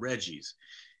place called Reggie's.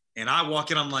 And I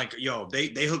walk in, I'm like, yo,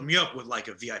 they hooked me up with like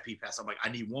a VIP pass. I'm like, I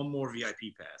need one more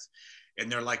VIP pass.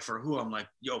 And they're like, for who? I'm like,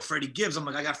 yo, Freddie Gibbs. I'm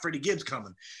like, I got Freddie Gibbs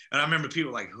coming. And I remember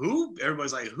people like, who?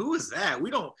 Everybody's like, who is that?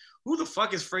 Who the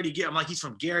fuck is Freddie Gibbs? I'm like, he's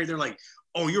from Gary. They're like,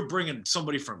 oh, you're bringing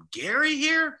somebody from Gary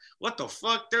here? What the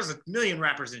fuck? There's a million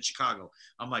rappers in Chicago.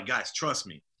 I'm like, guys, trust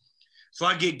me. So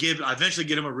I get Gibbs. I eventually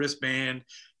get him a wristband.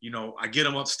 You know, I get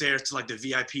him upstairs to like the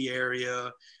VIP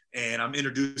area, and I'm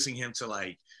introducing him to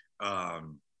like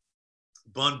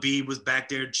Bun B was back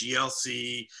there,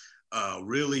 GLC,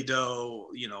 Really Doe,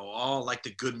 you know, all like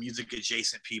the good music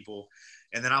adjacent people.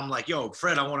 And then I'm like, yo,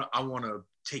 Fred, I want to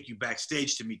take you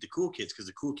backstage to meet the Cool Kids, because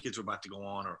the Cool Kids were about to go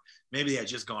on, or maybe they had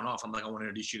just gone off. I'm like, I want to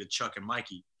introduce you to Chuck and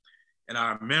Mikey. And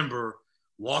I remember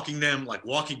walking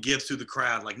Gibbs through the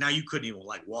crowd. Like, now you couldn't even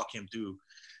like walk him through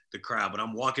the crowd, but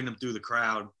I'm walking him through the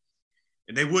crowd,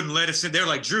 and they wouldn't let us in. They're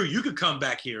like, Drew, you could come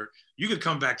back here. You could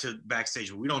come back to backstage,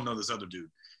 but we don't know this other dude.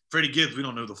 Freddie Gibbs, we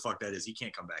don't know who the fuck that is. He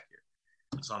can't come back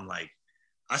here. So I'm like,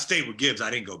 I stayed with Gibbs. I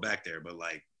didn't go back there, but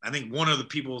like, I think one of the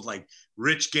people was like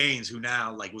Rich Gaines, who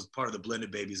now like was part of the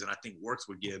Blended Babies and I think works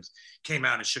with Gibbs, came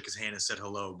out and shook his hand and said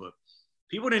hello. But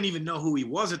people didn't even know who he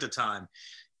was at the time.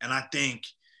 And I think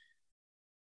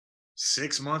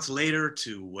 6 months later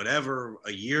to whatever,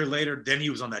 a year later, then he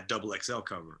was on that XXL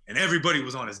cover. And everybody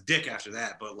was on his dick after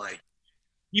that. But like,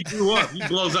 he blew up. He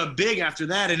blows up big after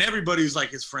that. And everybody was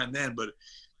like his friend then. But,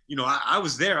 you know, I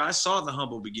was there. I saw the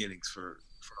humble beginnings for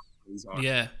these artists.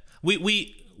 Yeah.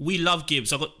 We love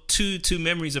Gibbs. I've got two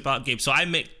memories about Gibbs. So I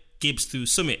met Gibbs through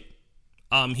Summit.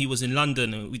 He was in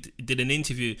London and we did an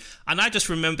interview. And I just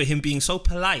remember him being so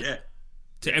polite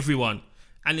to everyone.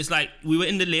 And it's like, we were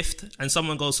in the lift and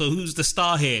someone goes, so who's the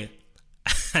star here?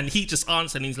 And he just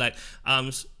answered, and he's like,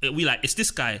 we like, it's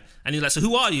this guy. And he's like, so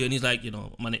who are you? And he's like,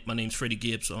 my name's Freddie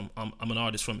Gibbs. So I'm an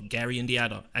artist from Gary,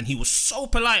 Indiana. And he was so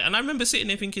polite. And I remember sitting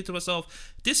there thinking to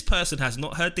myself, this person has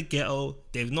not heard The Ghetto.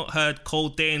 They've not heard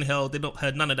Cold Day in Hell. They've not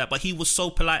heard none of that. But he was so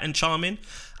polite and charming.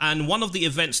 And one of the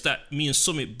events that me and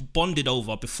Summit bonded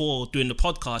over before doing the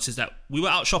podcast is that we were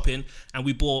out shopping and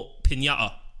we bought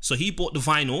Pinata. So he bought the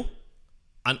vinyl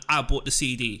and I bought the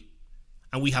CD.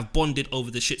 And we have bonded over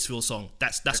the Shitsville song.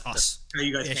 That's us.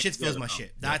 You guys Shitsville's my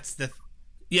shit. That's the.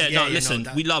 Listen,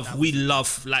 we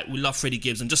love Freddie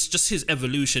Gibbs and just his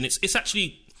evolution. It's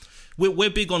actually we're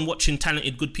big on watching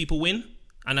talented good people win,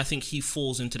 and I think he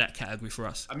falls into that category for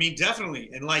us. I mean, definitely,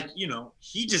 and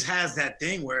he just has that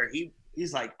thing where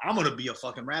he's like, I'm gonna be a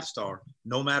fucking rap star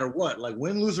no matter what. Like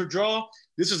win, lose or draw,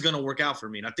 this is gonna work out for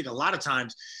me. And I think a lot of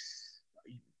times.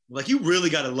 Like, you really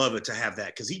got to love it to have that,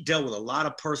 because he dealt with a lot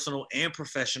of personal and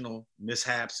professional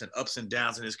mishaps and ups and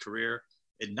downs in his career,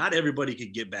 and not everybody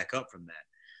could get back up from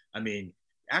that. I mean,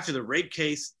 after the rape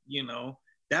case,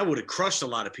 that would have crushed a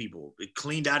lot of people. It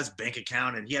cleaned out his bank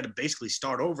account, and he had to basically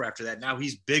start over after that. Now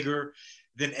he's bigger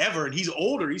than ever, and he's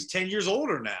older. He's 10 years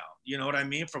older now, you know what I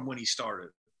mean, from when he started.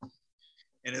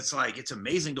 And it's like, it's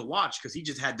amazing to watch, because he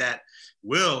just had that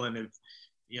will, and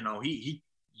he'd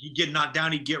get knocked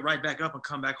down, he'd get right back up and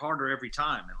come back harder every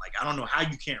time. And I don't know how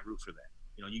you can't root for that.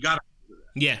 You got to root for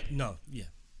that. Yeah. No. Yeah.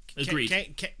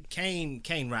 Agreed.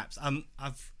 Kane raps. So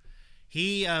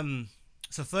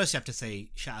first you have to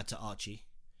say shout out to Archie.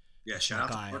 Yeah.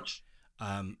 Shout out to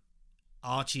Archie.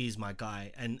 Archie is my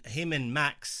guy, and him and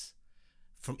Max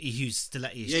from who's still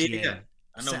at ESPN. Yeah.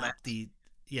 I know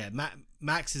Max.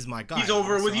 Max is my guy. He's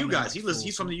over with you guys.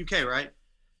 He's from the UK, right?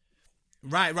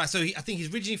 Right. So I think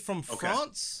he's originally from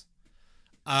France,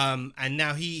 and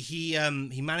now he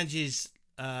manages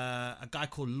a guy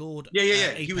called Lord.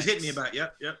 Yeah. He was hitting me about.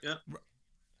 Yep.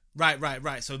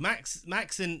 Right. So Max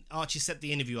and Archie set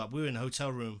the interview up. We were in a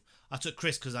hotel room. I took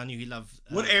Chris because I knew he loved.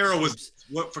 What era was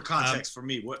what for context for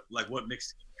me? What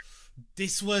mixed?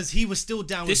 He was still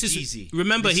down with Jeezy.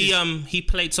 Remember he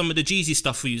played some of the Jeezy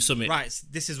stuff for you, Summit. Right.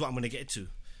 This is what I'm going to get to.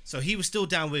 So he was still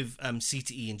down with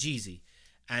CTE and Jeezy.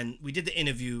 And we did the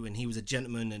interview, and he was a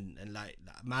gentleman, and like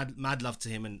mad love to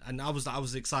him, and I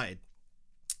was excited.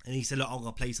 And he said, "Look, I'm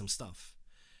gonna play some stuff."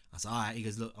 I said, "All right." He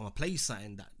goes, "Look, I'm gonna play you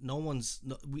something that no one's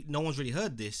really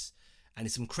heard this, and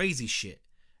it's some crazy shit."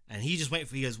 And he just wait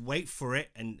for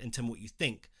it, and tell me what you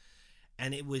think.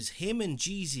 And it was him and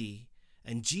Jeezy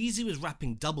was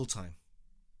rapping double time.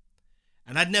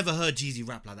 And I'd never heard Jeezy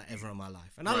rap like that ever in my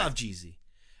life. And I love Jeezy.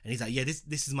 And he's like, "Yeah,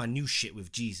 this is my new shit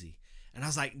with Jeezy." And I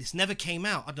was like, this never came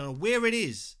out. I don't know where it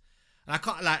is. And I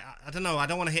can't, I don't know. I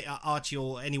don't want to hit Archie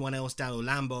or anyone else down, or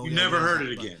Lambo. You never heard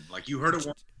it again. You heard it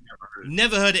once,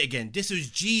 never heard it again. This was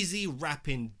Jeezy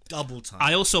rapping double time.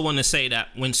 I also want to say that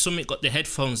when Summit got the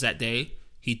headphones that day,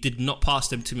 he did not pass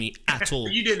them to me at all.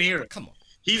 You didn't hear it. Come on.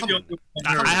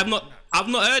 I have not. I've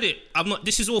not heard it.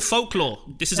 This is all folklore.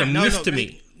 This is a myth to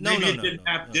me. No. Did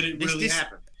it really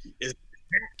happen?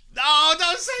 No,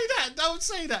 don't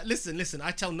say that. Listen.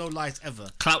 I tell no lies ever.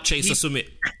 Clout chaser, Summit.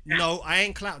 No, I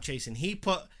ain't clout chasing. He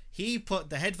put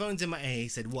the headphones in my ear. He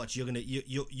said, "Watch, you're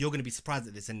gonna be surprised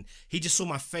at this." And he just saw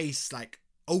my face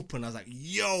open. I was like,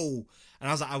 "Yo!" And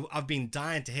I was like, "I've been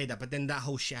dying to hear that." But then that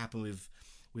whole shit happened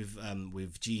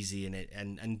with Jeezy in it,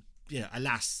 and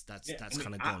alas, that's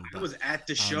kind of gone. I was at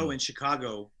the show in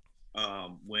Chicago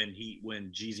when they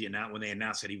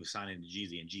announced that he was signing to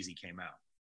Jeezy, and Jeezy came out.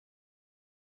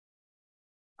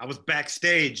 I was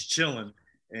backstage chilling,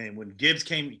 and when Gibbs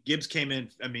came in.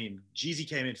 I mean, Jeezy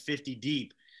came in 50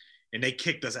 deep, and they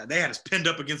kicked us out. They had us pinned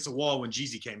up against the wall when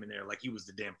Jeezy came in there, like he was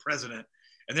the damn president.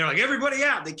 And they're like, "Everybody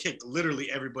out!" They kicked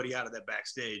literally everybody out of that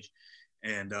backstage,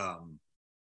 and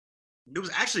it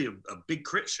was actually a big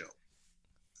Crit show.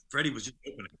 Freddie was just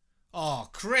opening. Oh,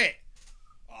 Crit!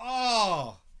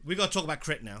 Oh, we gotta talk about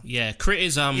Crit now. Yeah, Crit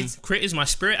is my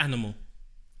spirit animal.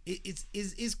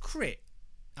 Is Crit?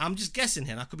 I'm just guessing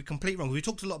here, and I could be completely wrong. We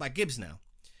talked a lot about Gibbs now.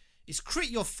 Is Crit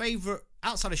your favorite,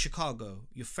 outside of Chicago,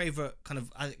 your favorite kind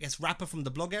of, I guess, rapper from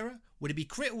the blog era? Would it be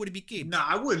Crit or would it be Gibbs? No,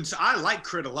 I wouldn't. I like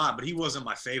Crit a lot, but he wasn't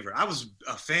my favorite. I was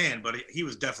a fan, but he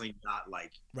was definitely not my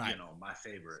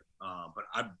favorite. But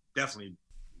I definitely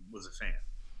was a fan.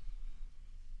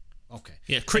 Okay.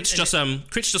 Yeah, Crit's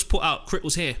just put out Crit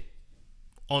Was Here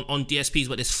on DSPs,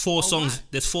 but there's four songs.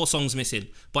 Right. There's 4 songs missing,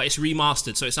 but it's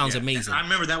remastered, so it sounds amazing. I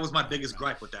remember that was my biggest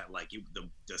gripe with that.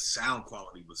 The sound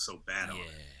quality was so bad on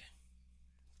it.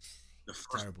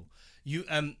 Terrible. You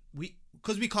we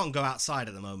because we can't go outside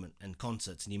at the moment and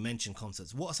concerts, and you mentioned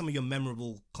concerts. What are some of your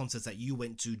memorable concerts that you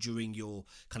went to during your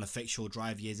kind of Fake Shore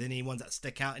Drive years? Any ones that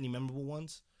stick out? Any memorable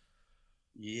ones?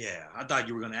 Yeah, I thought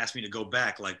you were gonna ask me to go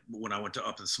back, like when I went to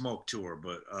Up in Smoke tour,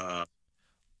 but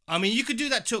I mean, you could do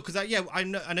that too, because I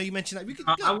know you mentioned that. We could.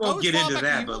 I won't get into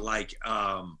that, but like,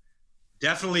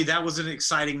 definitely that was an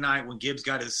exciting night when Gibbs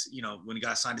got his, when he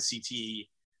got signed to CTE.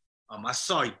 I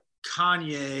saw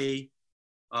Kanye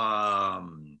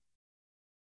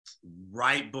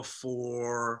right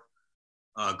before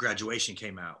Graduation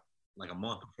came out, like a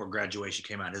month before Graduation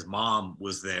came out. His mom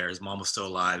was there. His mom was still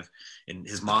alive, and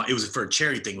his mom, it was for a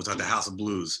charity thing. It was at the House of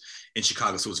Blues in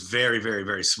Chicago, so it was very, very,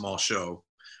 very small show.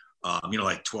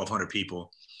 Like 1,200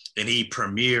 people. And he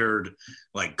premiered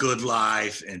like Good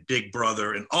Life and Big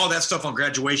Brother and all that stuff on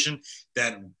Graduation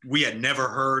that we had never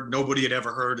heard. Nobody had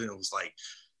ever heard. And it was like,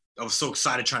 I was so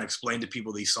excited trying to explain to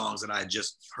people these songs that I had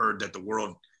just heard that the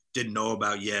world didn't know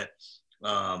about yet.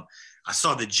 I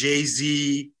saw the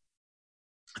Jay-Z,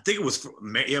 I think it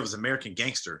was American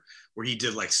Gangster, where he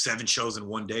did like 7 shows in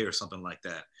one day or something like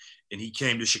that. And he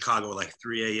came to Chicago at like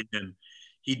 3 a.m.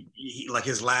 He like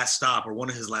his last stop, or one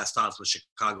of his last stops, was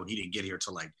Chicago, and he didn't get here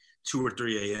till like 2 or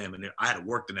 3 a.m. and I had to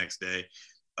work the next day.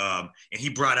 And he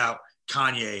brought out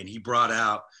Kanye, and he brought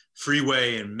out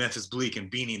Freeway and Memphis Bleak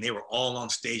and Beanie, and they were all on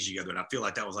stage together. And I feel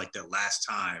like that was like the last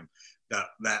time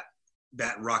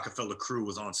that Rockefeller crew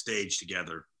was on stage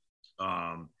together.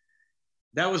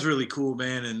 That was really cool,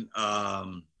 man. And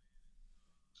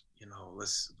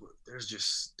there's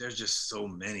just so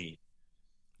many.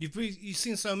 You've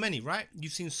seen so many, right?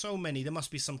 You've seen so many. There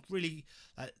must be some really.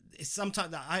 It's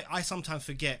sometimes that I sometimes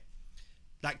forget.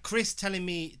 Like Chris telling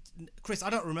me, Chris,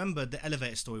 I don't remember the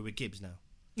elevator story with Gibbs now.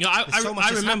 Yeah, I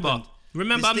remember. Happened.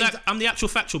 Remember, I'm the actual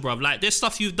factual, bruv. Like, there's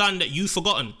stuff you've done that you've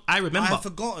forgotten. I remember. I've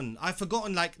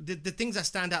forgotten. Like the things that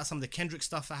stand out. Some of the Kendrick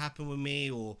stuff that happened with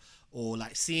me, or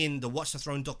like seeing the Watch the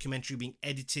Throne documentary being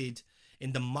edited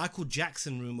in the Michael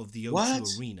Jackson room of the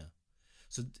O2 Arena.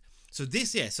 So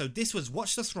this was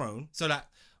Watch the Throne. So like,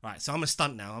 right. So I'm a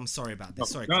stunt now. I'm sorry about this.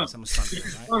 Sorry, Chris. I'm a stunt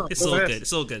now. Right? It's all good.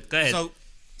 It's all good. Go ahead.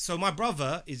 So my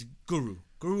brother is Guru.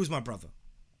 Guru is my brother.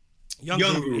 Young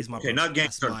Guru is my brother. Okay, not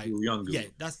Gangster Guru. Young Guru. Yeah,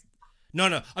 that's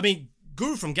no. I mean,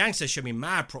 Guru from Gangster showed me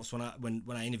mad props when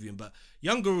I interviewed him. But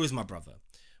Young Guru is my brother.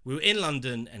 We were in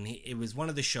London, and it was one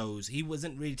of the shows. He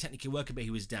wasn't really technically working, but he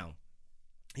was down.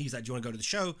 He was like, "Do you want to go to the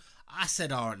show?" I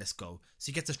said, "All right, let's go." So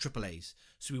he gets us triple A's.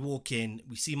 So we walk in,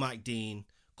 we see Mike Dean.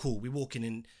 Cool. We walk in,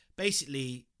 and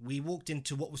basically we walked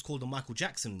into what was called the Michael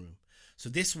Jackson room. So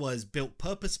this was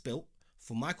purpose built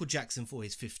for Michael Jackson for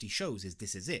his 50 shows.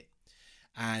 This is it.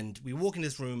 And we walk in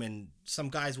this room, and some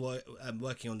guys were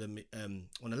working on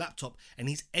a laptop, and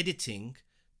he's editing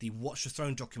the Watch the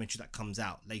Throne documentary that comes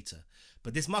out later.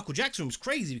 But this Michael Jackson room is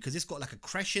crazy because it's got like a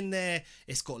creche in there.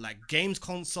 It's got like games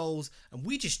consoles, and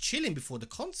we just chilling before the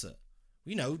concert.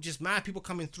 Just mad people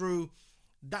coming through.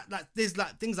 There's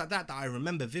like things like that I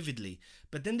remember vividly.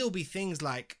 But then there'll be things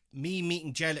like me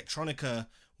meeting Jay Electronica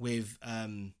with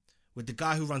the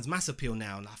guy who runs Mass Appeal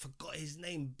now, and I forgot his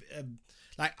name. And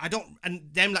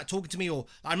them like talking to me, or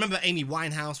I remember Amy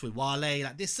Winehouse with Wale.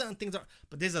 Like there's certain things,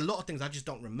 but there's a lot of things I just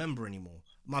don't remember anymore.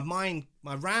 My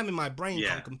RAM in my brain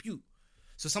can't compute.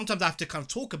 So sometimes I have to kind of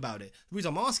talk about it. The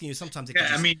reason I'm asking you, sometimes it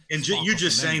can you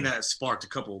just saying that sparked a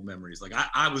couple of memories. Like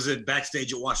I was at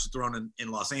backstage at Watch the Throne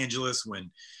in Los Angeles when,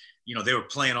 they were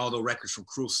playing all the records from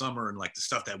Cruel Summer and like the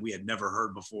stuff that we had never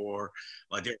heard before.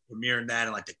 Like they were premiering that,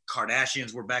 and like the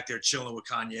Kardashians were back there chilling with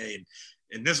Kanye.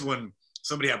 And this one,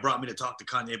 somebody had brought me to talk to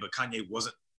Kanye, but Kanye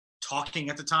wasn't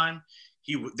talking at the time.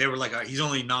 They were like, he's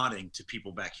only nodding to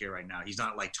people back here right now. He's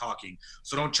not like talking.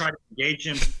 So don't try to engage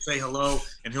him, say hello,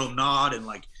 and he'll nod, and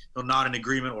like he'll nod in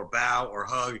agreement or bow or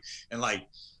hug. And like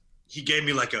he gave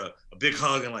me like a big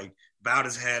hug and like bowed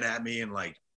his head at me and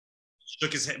like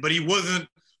shook his head, but he wasn't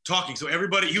talking. So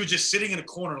he was just sitting in a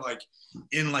corner, like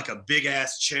in like a big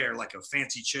ass chair, like a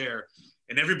fancy chair.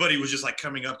 And everybody was just like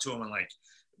coming up to him and like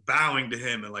bowing to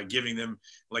him and like giving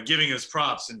his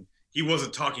props. And he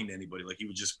wasn't talking to anybody. Like he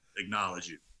would just acknowledge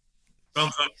you.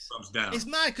 Thumbs up, thumbs down. It's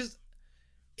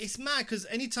mad because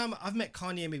anytime I've met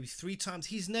Kanye maybe 3 times,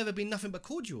 he's never been nothing but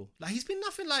cordial. Like he's been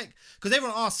nothing like, because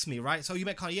everyone asks me, right? So you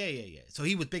met Kanye? Yeah. So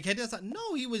he was big headed. I was like,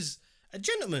 no, he was a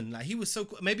gentleman. Like he was so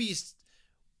cool. Maybe it's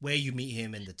where you meet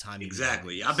him and the time.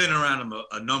 Exactly. I've been around him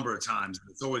a number of times.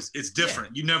 It's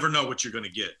different. Yeah. You never know what you're going to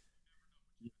get.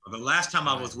 The last time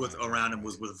I was around him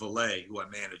was with Valet, who I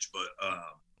managed, but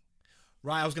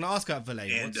right, I was going to ask about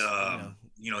Valet. And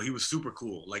he was super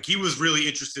cool. Like he was really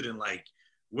interested in like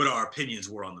what our opinions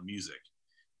were on the music.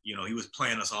 He was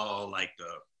playing us all like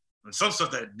and some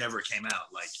stuff that never came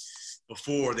out, like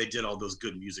before they did all those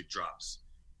good music drops.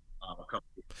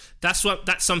 That's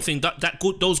something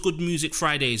those good music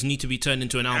Fridays need to be turned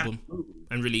into an album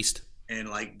and released. And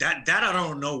like that I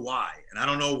don't know why. And I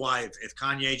don't know why if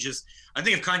Kanye I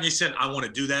think if Kanye said, I want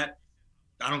to do that,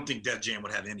 I don't think Def Jam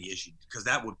would have any issue, because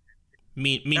that would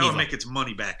would make its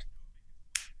money back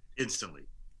instantly.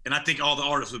 And I think all the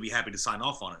artists would be happy to sign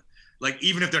off on it. Like,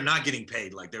 even if they're not getting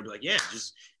paid, like they'll be like, yeah,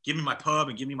 just give me my pub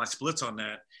and give me my splits on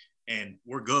that, and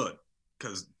we're good,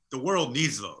 because the world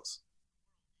needs those.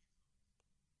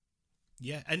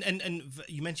 Yeah, and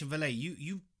you mentioned Valet.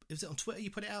 You is it on Twitter?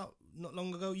 You put it out not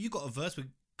long ago. You got a verse with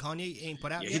Kanye. It ain't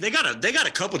put out yet. They got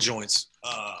a couple joints.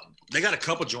 They got a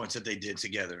couple joints that they did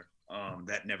together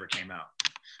that never came out.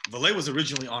 Valet was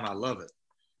originally on I Love It.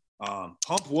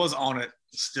 Pump was on it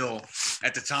still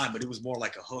at the time, but it was more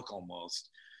like a hook almost.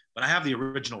 But I have the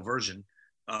original version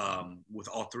with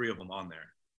all three of them on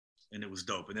there, and it was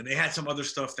dope. And then they had some other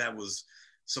stuff that was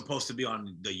supposed to be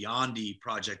on the Yandhi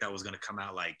project that was going to come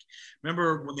out. Like,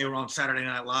 remember when they were on Saturday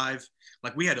Night Live?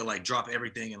 Like, we had to like drop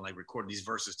everything and like record these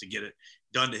verses to get it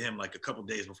done to him like a couple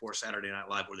days before Saturday Night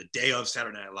Live, or the day of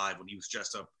Saturday Night Live, when he was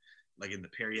dressed up like in the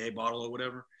Perrier bottle or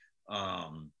whatever,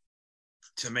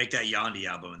 to make that Yandhi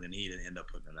album, and then he didn't end up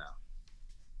putting it out.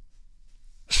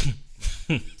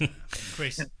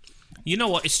 Chris, you know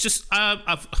what? It's just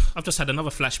I've just had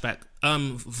another flashback.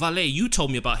 Valet, you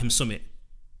told me about him Summit.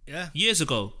 Yeah. Years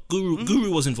ago.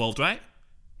 Guru was involved, right?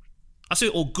 I said,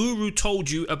 or Guru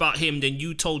told you about him, then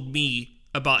you told me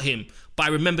about him. But I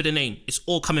remember the name. It's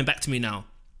all coming back to me now.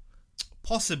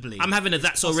 Possibly. I'm having a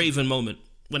That's So Raven moment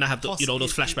when I have those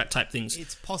flashback type things.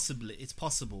 It's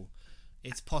possible.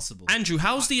 Andrew,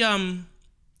 how's the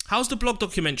blog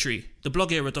documentary, the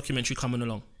blog era documentary coming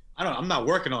along? I'm not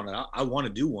working on it. I want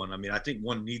to do one. I mean, I think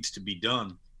one needs to be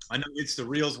done. I know It's the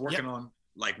Reel's working on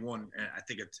like one, and I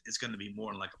think it's going to be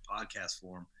more in like a podcast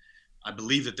form. I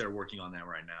believe that they're working on that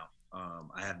right now.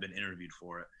 I have been interviewed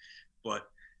for it, but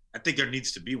I think there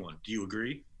needs to be one. Do you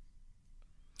agree?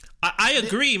 I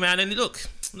agree, man. And look,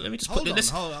 let me just put this.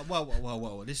 Hold on.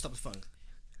 Whoa. Let's stop the phone.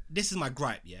 This is my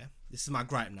gripe, yeah? This is my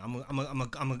gripe now.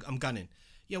 I'm gunning.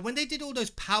 Yeah, when they did all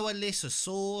those power lists of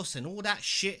Source and all that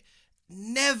shit,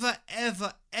 never,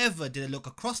 ever, ever did they look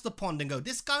across the pond and go,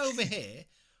 this guy over here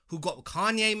who got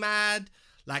Kanye mad,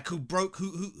 like who broke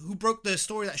the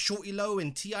story that Shorty Low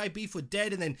and T.I. beef were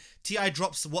dead, and then T.I.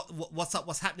 drops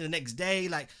what's happening the next day.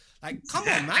 Like come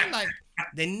on, man. Like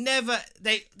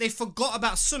they forgot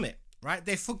about Summit, right?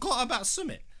 They forgot about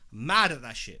Summit. Mad at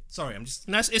that shit. Sorry, I'm just...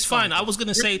 It's fine. I was going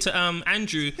to say to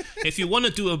Andrew, if you want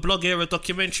to do a blog era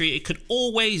documentary, it could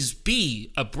always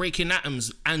be a Breaking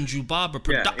Atoms Andrew Barber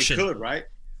production. Yeah, it could, right?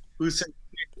 Who said...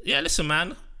 Yeah, listen,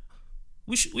 man.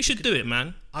 We should do it,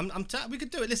 man. We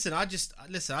could do it. Listen, I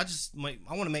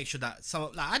want to make sure that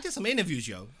I did some interviews,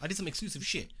 yo. I did some exclusive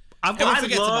shit. I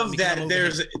love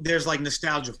that there's like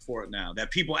nostalgia for it now,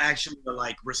 that people actually are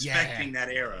like respecting that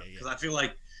era, because I feel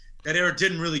like that era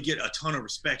didn't really get a ton of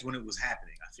respect when it was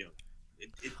happening. I feel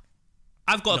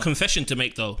I've got a confession to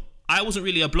make though. I wasn't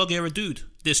really a blog era dude.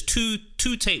 There's two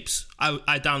tapes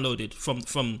I downloaded from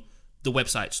the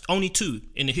websites. Only two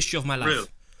in the history of my life. Really?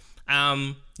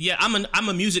 Yeah, I'm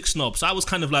a music snob, so I was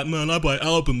kind of like, man, I buy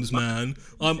albums, man.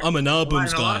 I'm an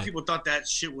albums guy. A lot of people thought that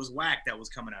shit was whack that was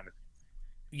coming out of it.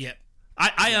 Yeah.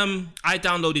 I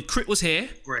downloaded Crit Was Here.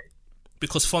 Great.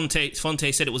 Because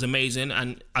Fonte said it was amazing,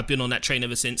 and I've been on that train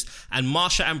ever since. And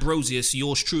Marsha Ambrosius,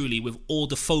 yours truly, with all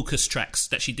the Focus tracks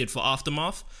that she did for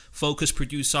Aftermath. Focus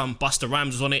produced some, Busta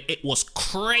Rhymes was on it. It was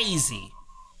crazy.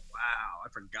 Wow, I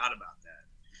forgot about that.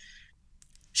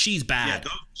 She's bad. Yeah,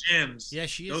 those gems. Yeah,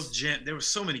 she is. There were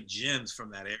so many gems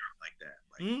from that era like that.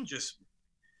 Like just,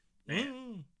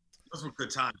 man, those were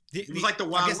good times. It was like the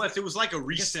Wild West. It was like a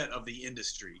reset of the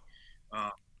industry.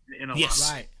 In a lot.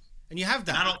 Right. And you have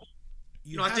that.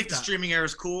 I think the streaming era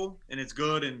is cool and it's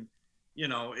good, and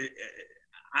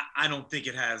I don't think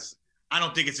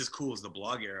it's as cool as the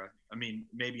blog era. I mean,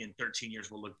 maybe in 13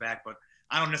 years we'll look back, but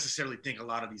I don't necessarily think a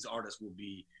lot of these artists will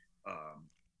be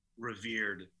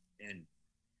revered in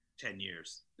 10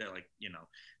 years. They're like,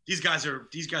 these guys are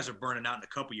burning out in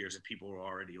a couple years and people are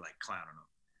already like clowning them.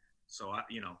 So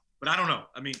but I don't know.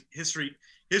 I mean, history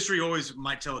always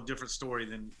might tell a different story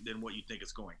than what you think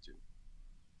it's going to.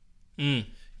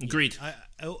 Agreed.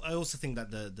 I also think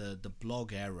that the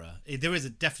blog era, there is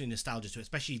definitely nostalgia to it,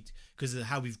 especially because of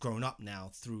how we've grown up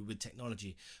now with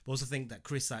technology. But I also think that,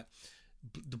 Chris, like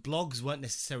the blogs weren't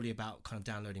necessarily about kind of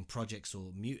downloading projects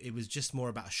or it was just more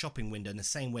about a shopping window, in the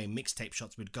same way mixtape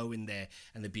shots would go in there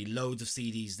and there'd be loads of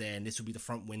CDs there, and this would be the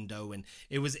front window, and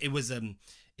it was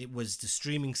the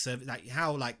streaming service, like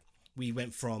how like we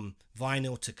went from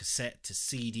vinyl to cassette to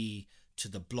CD to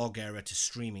the blog era to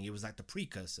streaming. It was like the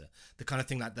precursor, the kind of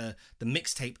thing like the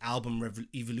mixtape album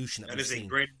evolution that That we've is a seen.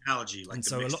 great analogy, like And the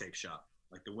so a lot- mixtape shop,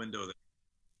 like the window that.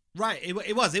 Right,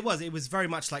 it was very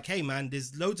much like, hey man,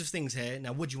 there's loads of things here.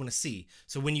 Now, what do you want to see?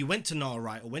 So when you went to Nah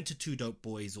Right or went to Two Dope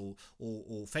Boys or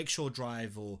Fake Shore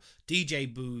Drive or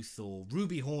DJ Booth or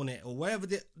Ruby Hornet or wherever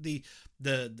the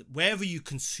wherever you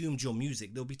consumed your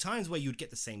music, there'll be times where you'd get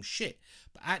the same shit,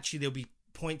 but actually there'll be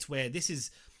points where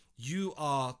you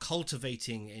are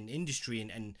cultivating an industry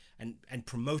and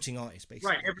promoting artists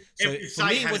basically. Right, every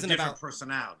site had a different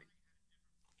personality.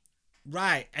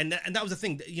 Right, and that was the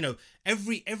thing. You know,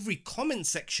 every comment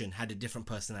section had a different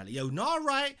personality. Yo, Nah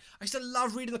Right, I used to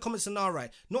love reading the comments on Nah Right.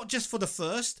 Not just for the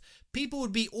first, people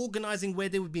would be organizing where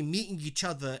they would be meeting each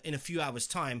other in a few hours'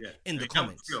 time in the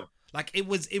comments. Like it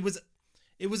was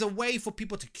a way for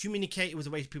people to communicate. It was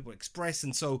a way for people to express,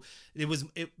 and so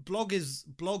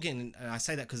blogging, and I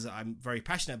say that because I'm very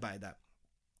passionate about that.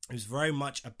 It was very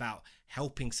much about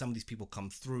helping some of these people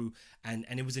come through, and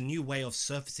it was a new way of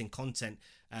surfacing content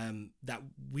that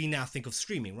we now think of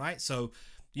streaming, right? So,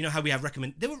 you know how we have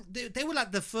they were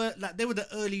like they were the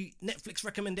early Netflix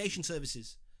recommendation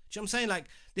services. Do you know what I'm saying? Like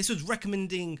this was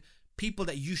recommending people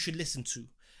that you should listen to,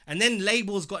 and then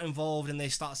labels got involved and they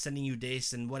start sending you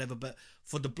this and whatever. But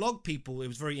for the blog people, it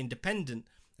was very independent,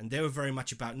 and they were very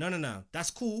much about no,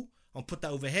 that's cool. I'll put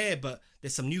that over here, but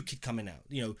there's some new kid coming out.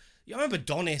 You know, I remember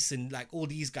Donis and like all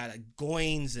these guys like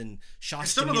Goins and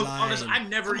Shasta. Some of those artists I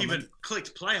never even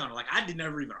clicked play on. Like I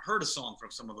never even heard a song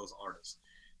from some of those artists.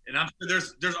 And I'm sure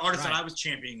there's artists that I was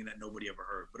championing that nobody ever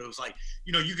heard. But it was like,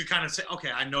 you know, you could kind of say,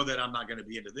 okay, I know that I'm not going to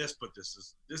be into this, but this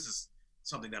is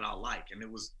something that I'll like. And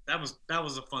that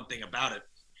was a fun thing about it.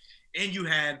 And you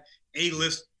had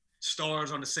A-list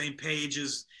stars on the same page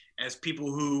as people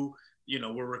who, you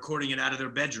know, were recording it out of their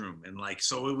bedroom. And like,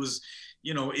 so it was,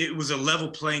 you know, it was a level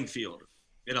playing field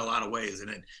in a lot of ways. And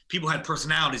then people had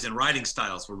personalities and writing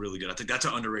styles were really good. I think that's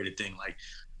an underrated thing. Like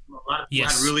a lot of people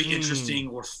had really interesting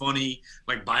or funny,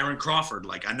 like Byron Crawford.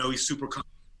 Like I know he's super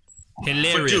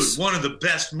hilarious. But dude, one of the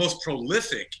best, most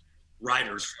prolific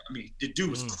writers. I mean, the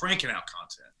dude was cranking out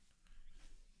content.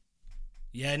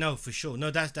 Yeah, no, for sure. No,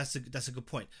 that's a good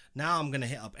point. Now I'm gonna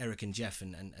hit up Eric and Jeff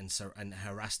and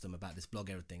harass them about this blog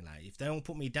everything. Like, if they don't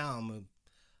put me down,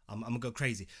 I'm gonna go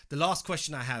crazy. The last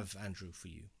question I have, Andrew, for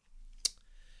you: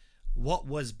 what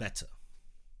was better,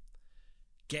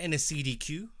 getting a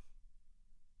CDQ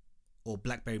or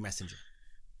BlackBerry Messenger?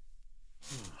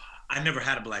 I never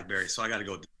had a BlackBerry, so I got to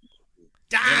go.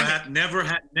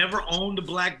 Never owned a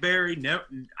BlackBerry. Never.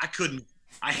 I couldn't.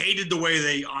 I hated the way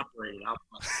they operated.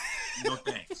 No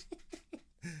thanks.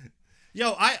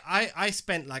 Yo, I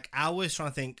spent like hours trying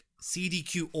to think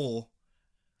CDQ or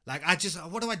like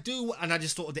what do I do? And I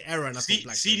just thought of the error and I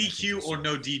thought CDQ or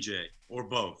no DJ or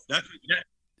both.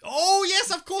 Oh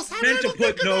yes, of course. I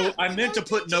meant to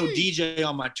put no DJ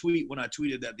on my tweet when I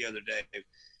tweeted that the other day.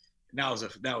 And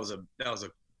that was a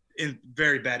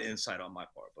very bad insight on my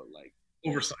part, but like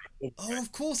oversight. Oh,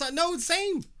 of course. I know.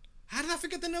 Same. How did I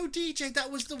forget the no DJ? That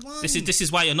was the one. This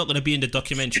is why you're not going to be in the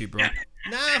documentary, bro.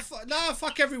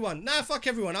 Fuck everyone.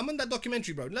 I'm in that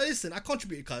documentary, bro. No, listen, I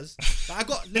contributed, cuz. I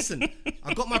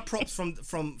got my props from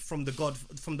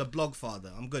the blog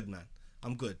father. I'm good, man.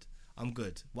 I'm good.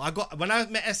 Well, when I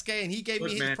met SK and he gave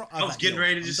me his props. I was getting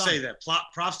ready to just say that.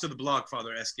 Props to the blog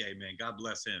father, SK, man. God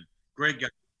bless him. Great guy.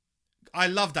 I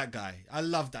love that guy.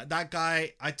 That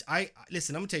guy. I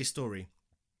listen. I'm gonna tell you a story.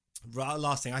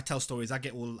 Last thing, I tell stories. I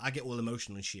get all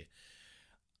emotional and shit.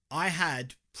 I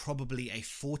had probably a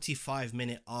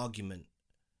 45-minute argument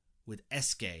with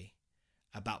SK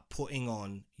about putting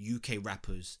on UK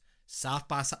rappers South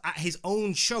by South at his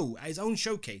own show, at his own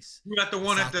showcase. You got the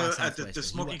one at the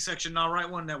smoking section, Nah Right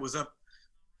one that was up.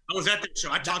 I was at that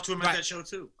show. I talked to him at that show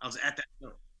too. I was at that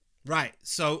show. Right.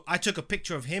 So I took a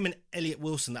picture of him and Elliot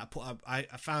Wilson that I put up. I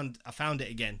found it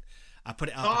again. I put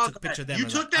it up. I took a picture of them. You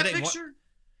took that picture?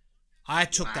 I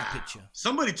took that picture.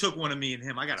 Somebody took one of me and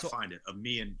him. I gotta find it of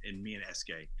me and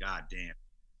SK. God damn.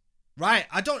 Right.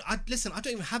 I don't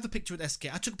even have a picture with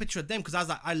SK. I took a picture of them because I was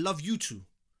like, I love you two.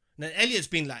 And then Elliot's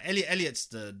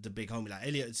the big homie. Like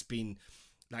Elliot's been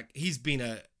like he's been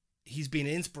an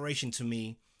inspiration to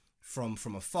me from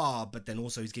afar, but then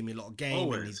also he's given me a lot of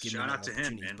game and he's given me a lot of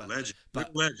opportunities. Shout out to him,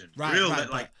 man. Legend.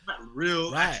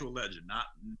 Real actual legend, not.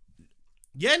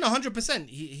 Yeah, no, 100%.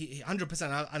 He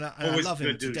 100%. I love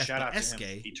him dude. to death. Shout out SK, to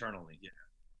him eternally.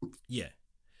 Yeah.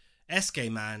 SK,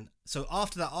 man. So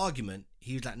after that argument,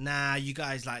 he was like, "Nah, you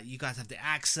guys have the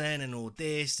accent and all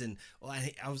this," and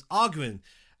I was arguing,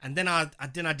 and then I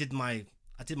did my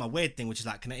weird thing, which is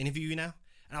like, "Can I interview you now?"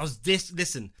 And I was this.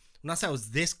 Listen, when I say I was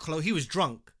this close, he was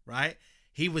drunk, right?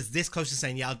 He was this close to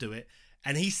saying, "Yeah, I'll do it,"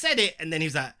 and he said it, and then he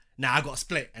was like, "Nah, I got a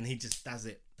split," and he just that's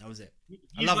it. That was it. He's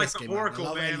I love like SK, the man.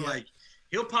 Oracle, man. Like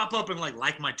he'll pop up and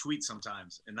like my tweets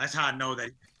sometimes, and that's how I know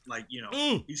that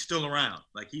he's still around.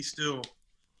 Like he's still,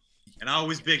 and I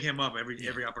always big him up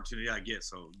every opportunity I get.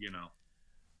 So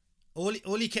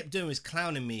all he kept doing was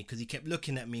clowning me because he kept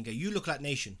looking at me and go, "You look like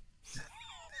Nation."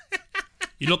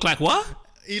 You look like what?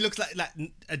 He looks like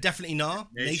definitely Nah.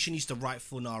 Nation used to write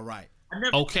for Nah, right?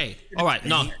 Okay, all right.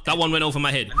 No, that one went over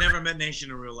my head. I never met Nation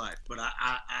in real life, but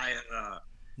I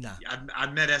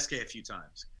met SK a few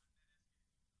times.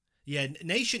 Yeah,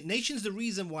 Nation's the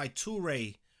reason why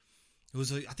Toure,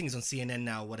 who's I think he's on CNN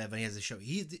now, or whatever. He has a show.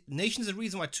 Nation's the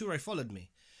reason why Toure followed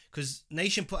me, because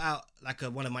Nation put out like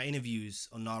one of my interviews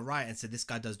on Nah Right and said this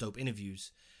guy does dope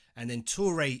interviews, and then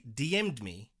Toure DM'd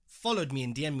me, followed me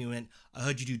and DM'd me and went, "I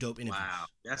heard you do dope interviews." Wow,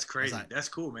 that's crazy. Like, that's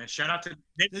cool, man. Shout out to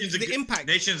Nation's the impact.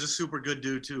 Nation's a super good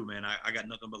dude too, man. I got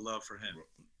nothing but love for him.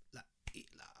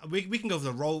 We can go for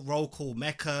the roll call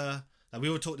Mecca. Like we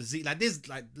will talk to Z. Like there's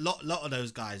like lot of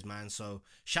those guys, man. So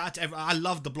shout out to everyone. I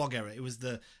love the blog era. It was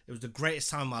the greatest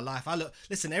time of my life.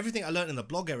 Listen, everything I learned in the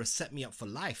blog era set me up for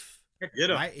life.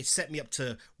 Right? It set me up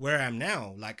to where I am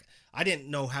now. Like I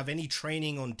didn't have any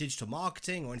training on digital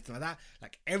marketing or anything like that.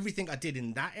 Like everything I did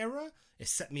in that era, it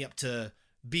set me up to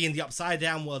be in the upside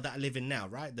down world that I live in now.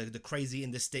 Right? The crazy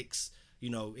in the sticks.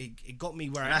 It got me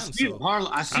where I am.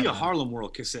 I see a Harlem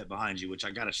World cassette behind you, which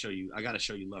I gotta show you. I gotta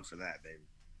show you love for that, baby.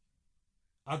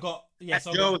 I got Fat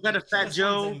Joe. Is that a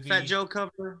Fat Joe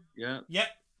cover? Yeah. Yep.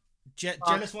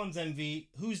 Jealous One's Envy.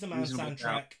 Who's the Man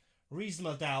soundtrack?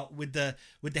 Reasonable Doubt with the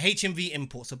HMV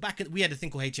import. So we had a thing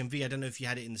called HMV. I don't know if you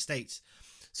had it in the States.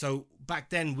 So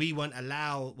back then we weren't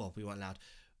allowed. Well, we weren't allowed.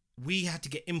 We had to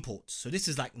get imports. So this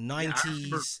is like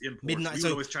 90s, midnight. We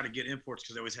so always try to get imports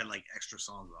because they always had like extra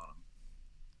songs on them.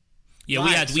 Yeah,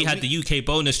 right, we had the UK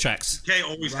bonus tracks. UK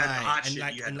always had the hot and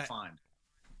shit you had to find.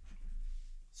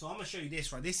 So I'm gonna show you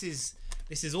this, right? This is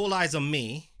All Eyes on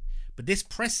Me, but this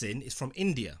pressing is from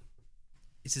India.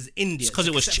 This is India. Because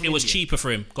it was cheaper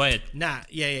for him. Go ahead. Nah,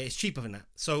 yeah, it's cheaper than that.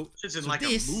 So it's in like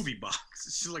a movie box.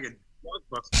 It's just like a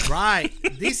blockbuster. Right.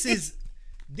 This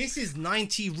is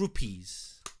 90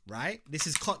 rupees. Right.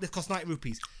 This costs 90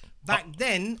 rupees. Back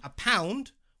then, a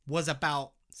pound was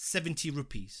about 70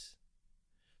 rupees.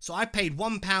 So I paid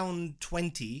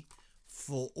 £1.20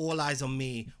 for All Eyes on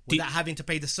Me without having to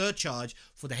pay the surcharge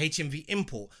for the HMV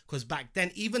import. Because back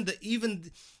then,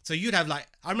 so you'd have like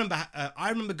I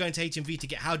remember going to HMV to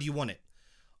get How Do You Want It,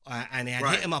 and it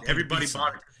had Hit 'Em Up. Everybody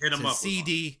bought it. Hit 'Em Up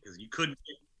CD because you couldn't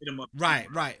hit 'em up.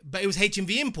 Right. But it was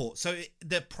HMV import, so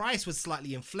the price was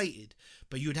slightly inflated.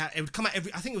 But it would come out I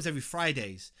think it was every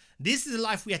Fridays. This is the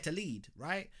life we had to lead,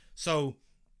 right? So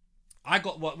I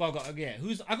got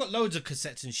I got loads of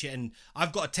cassettes and shit, and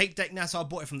I've got a tape deck now, so I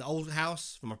bought it from the old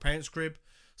house, from my parents' crib.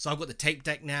 So I've got the tape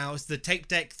deck now. It's the tape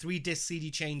deck, 3-disc CD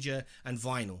changer, and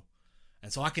vinyl.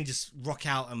 And so I can just rock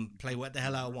out and play what the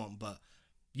hell I want. But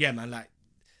yeah, man, like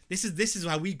this is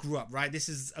how we grew up, right? This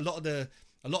is a lot of the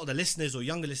listeners or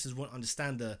younger listeners won't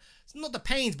understand it's not the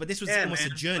pains, but this was almost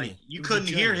a journey. Like, you couldn't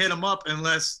hear Hit 'Em Up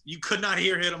unless you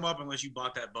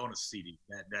bought that bonus CD.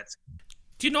 That's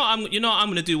Do you know what I'm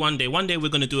gonna do one day? One day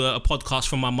we're gonna do a podcast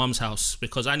from my mum's house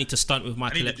because I need to stunt with my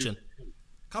collection.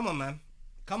 Come on, man,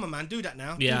 do that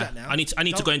now. Yeah, do that now. I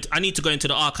need to go into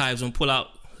the archives and pull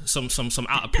out some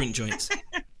out of print joints.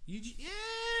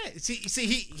 See,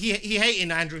 he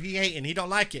hating, Andrew. He hating. He don't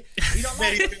like it. He don't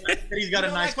like it. He's got a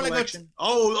nice collection.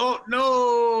 Oh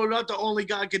no, not the only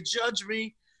guy could judge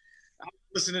me. I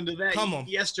was listening to that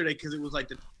yesterday because it was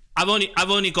like I've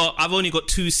only got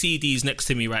 2 CDs next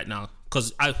to me right now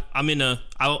because I've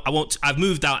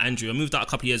moved out, Andrew. I moved out a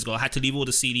couple of years ago. I had to leave all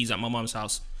the CDs at my mum's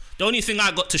house. The only thing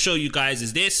I got to show you guys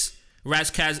is this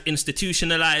Razkaz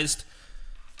Institutionalized,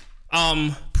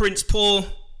 Prince Paul,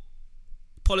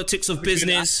 Politics of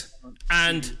Business,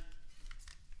 and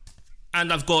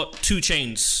I've got 2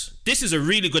 Chainz. This is a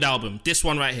really good album. This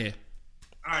one right here.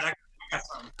 All right, I got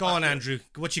something. Go on, Andrew.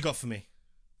 What you got for me?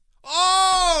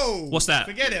 Oh! What's that?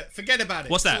 Forget about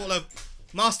it. What's that? It's all over.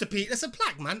 Masterpiece. It's a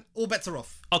plaque, man. All bets are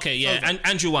off. Okay, yeah. And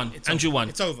Andrew won. Andrew won.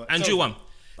 It's over. Andrew won.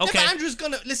 Okay. Yeah, Andrew's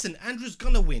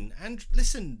gonna win.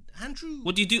 Andrew.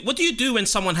 What do you do when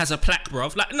someone has a plaque,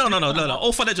 bruv? Like, no.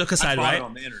 All fun joke aside, I right?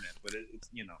 on the internet, but it's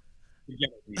You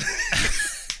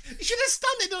should have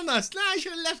stunned it on us. Nah, you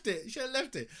should have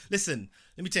left it. Listen,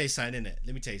 let me tell you something, innit?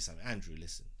 Andrew,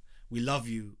 listen. We love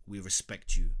you. We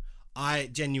respect you. I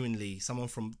genuinely, someone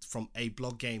from a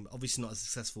blog game, obviously not as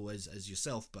successful as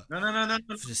yourself, but no.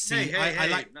 Just see, I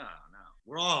like. No.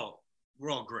 We're all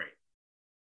great.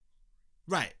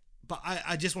 Right. But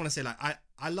I just want to say, like,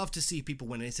 I love to see people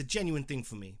win. And it's a genuine thing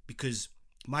for me because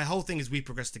my whole thing is we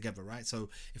progress together, right? So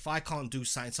if I can't do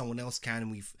something, someone else can,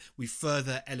 and we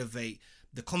further elevate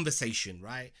the conversation,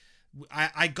 right?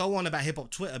 I go on about hip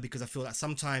hop Twitter because I feel that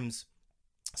sometimes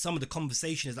some of the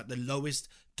conversation is like the lowest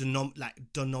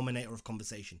denominator of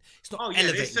conversation. It's not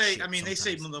elevating shit sometimes. They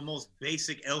say the most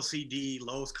basic LCD,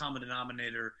 lowest common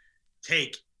denominator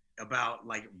take about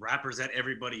like rappers that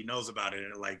everybody knows about it,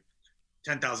 and like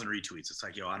 10,000 retweets. It's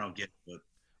like, yo, I don't get it. But...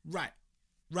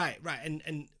 Right.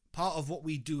 And part of what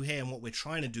we do here and what we're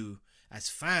trying to do as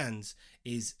fans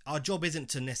is our job isn't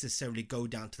to necessarily go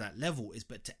down to that level,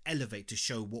 but to elevate, to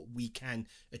show what we can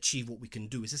achieve, what we can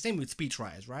do. It's the same with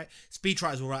speechwriters, right?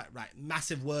 Speechwriters will write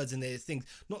massive words and their things,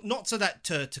 not so that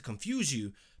to confuse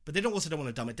you, but they also don't want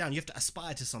to dumb it down. You have to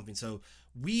aspire to something. So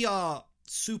we are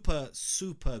super,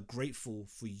 super grateful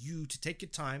for you to take your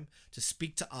time to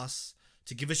speak to us,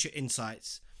 to give us your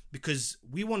insights, because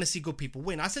we want to see good people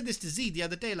win. I said this to Z the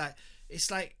other day, like,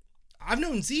 it's like, I've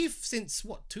known Z since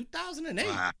 2008.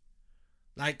 Wow.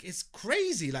 Like, it's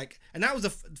crazy. Like, and that was the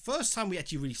first time we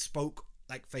actually really spoke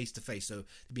like face to face. So there've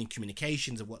been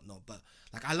communications and whatnot. But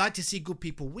like, I like to see good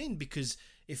people win, because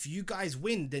if you guys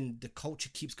win, then the culture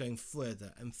keeps going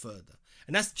further and further.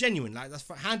 And that's genuine. Like, that's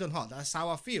hand on heart. That's how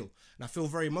I feel. And I feel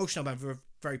very emotional about it, very,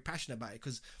 very passionate about it,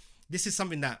 because this is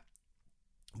something that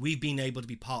we've been able to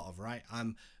be part of, right?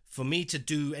 For me to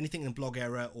do anything in the blog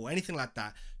era or anything like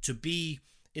that, to be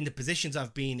in the positions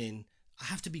I've been in, I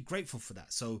have to be grateful for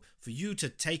that. So for you to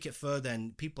take it further,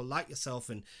 and people like yourself,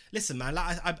 and listen, man,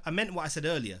 like I meant what I said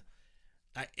earlier.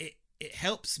 Like, it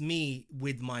helps me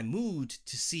with my mood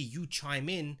to see you chime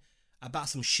in about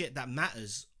some shit that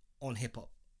matters on hip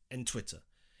hop and Twitter.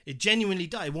 It genuinely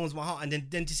does. It warms my heart, and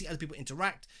then to see other people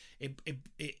interact,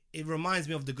 it reminds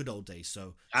me of the good old days.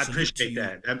 So I appreciate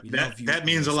that. That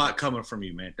means a lot coming from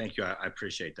you, man. Thank you. I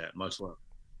appreciate that. Much love.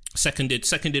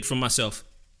 Seconded from myself.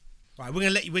 Right,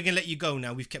 we're gonna let you go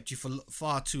now. We've kept you for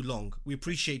far too long. We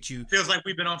appreciate you. Feels like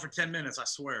we've been on for 10 minutes. I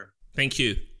swear. Thank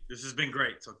you. This has been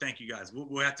great. So thank you, guys.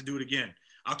 We'll have to do it again.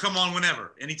 I'll come on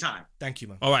whenever, anytime. Thank you,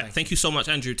 man. All right. Thank you so much,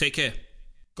 Andrew. Take care.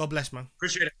 God bless, man.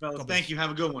 Appreciate it, fellas. Thank you.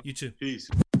 Have a good one. You too. Peace.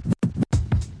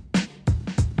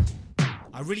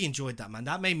 I really enjoyed that, man.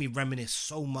 That made me reminisce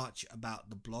so much about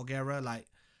the blog era. Like,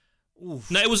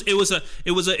 oof. No, it was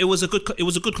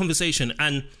a good conversation,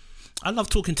 and I love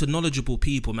talking to knowledgeable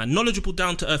people, man. Knowledgeable,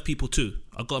 down to earth people too.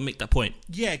 I've got to make that point.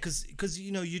 Yeah, because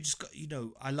you just got,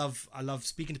 I love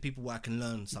speaking to people where I can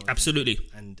learn something. Absolutely.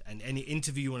 And any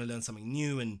interview you want to learn something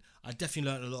new, and I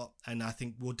definitely learned a lot, and I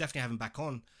think we'll definitely have him back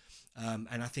on.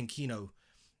 And I think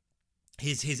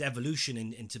his evolution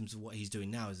in terms of what he's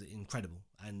doing now is incredible,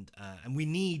 and we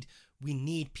need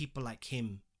people like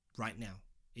him right now.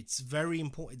 It's very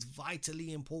important. It's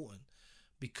vitally important,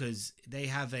 because they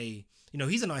have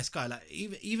he's a nice guy. Like,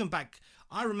 even back,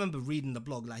 I remember reading the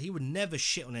blog, like, he would never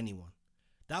shit on anyone.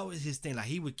 That was his thing. Like,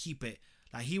 he would keep it,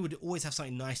 like, he would always have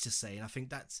something nice to say. And I think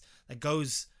that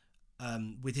goes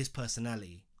with his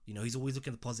personality. He's always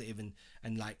looking at the positive, and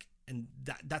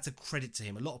that's a credit to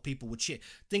him. A lot of people would shit.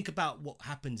 Think about what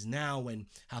happens now, and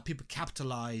how people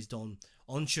capitalized on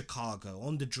Chicago,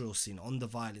 on the drill scene, on the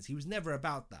violence. He was never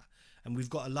about that, and we've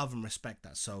got to love and respect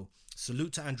that. So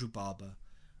salute to Andrew Barber.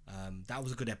 That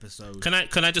was a good episode. Can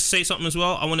I just say something as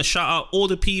well? I want to shout out all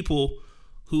the people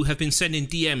who have been sending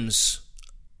DMs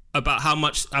about how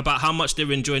much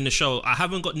they're enjoying the show. I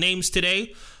haven't got names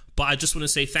today, but I just want to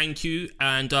say thank you.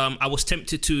 And I was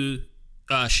tempted to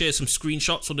share some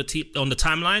screenshots on the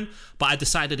timeline, but I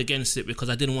decided against it because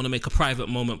I didn't want to make a private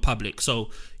moment public.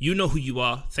 So you know who you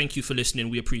are. Thank you for listening.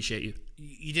 We appreciate you.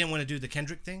 You didn't want to do the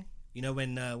Kendrick thing?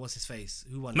 When what's his face?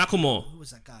 Who won? Macklemore. Who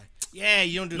was that guy? Yeah,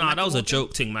 you don't do. Nah, that was a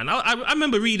joke thing, man. I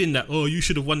remember reading that. Oh, you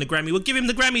should have won the Grammy. Well, give him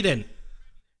the Grammy then.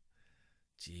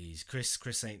 Jeez,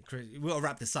 Chris ain't. We'll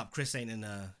wrap this up. Chris ain't in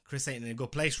a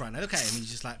good place right now. Look at him. He's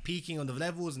just like peaking on the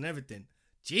levels and everything.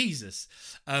 Jesus.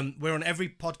 We're on every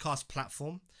podcast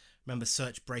platform. Remember,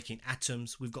 search Breaking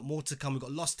Atoms. We've got more to come. We've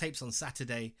got Lost Tapes on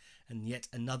Saturday, and yet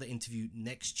another interview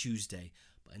next Tuesday.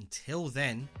 But until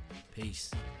then,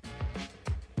 peace.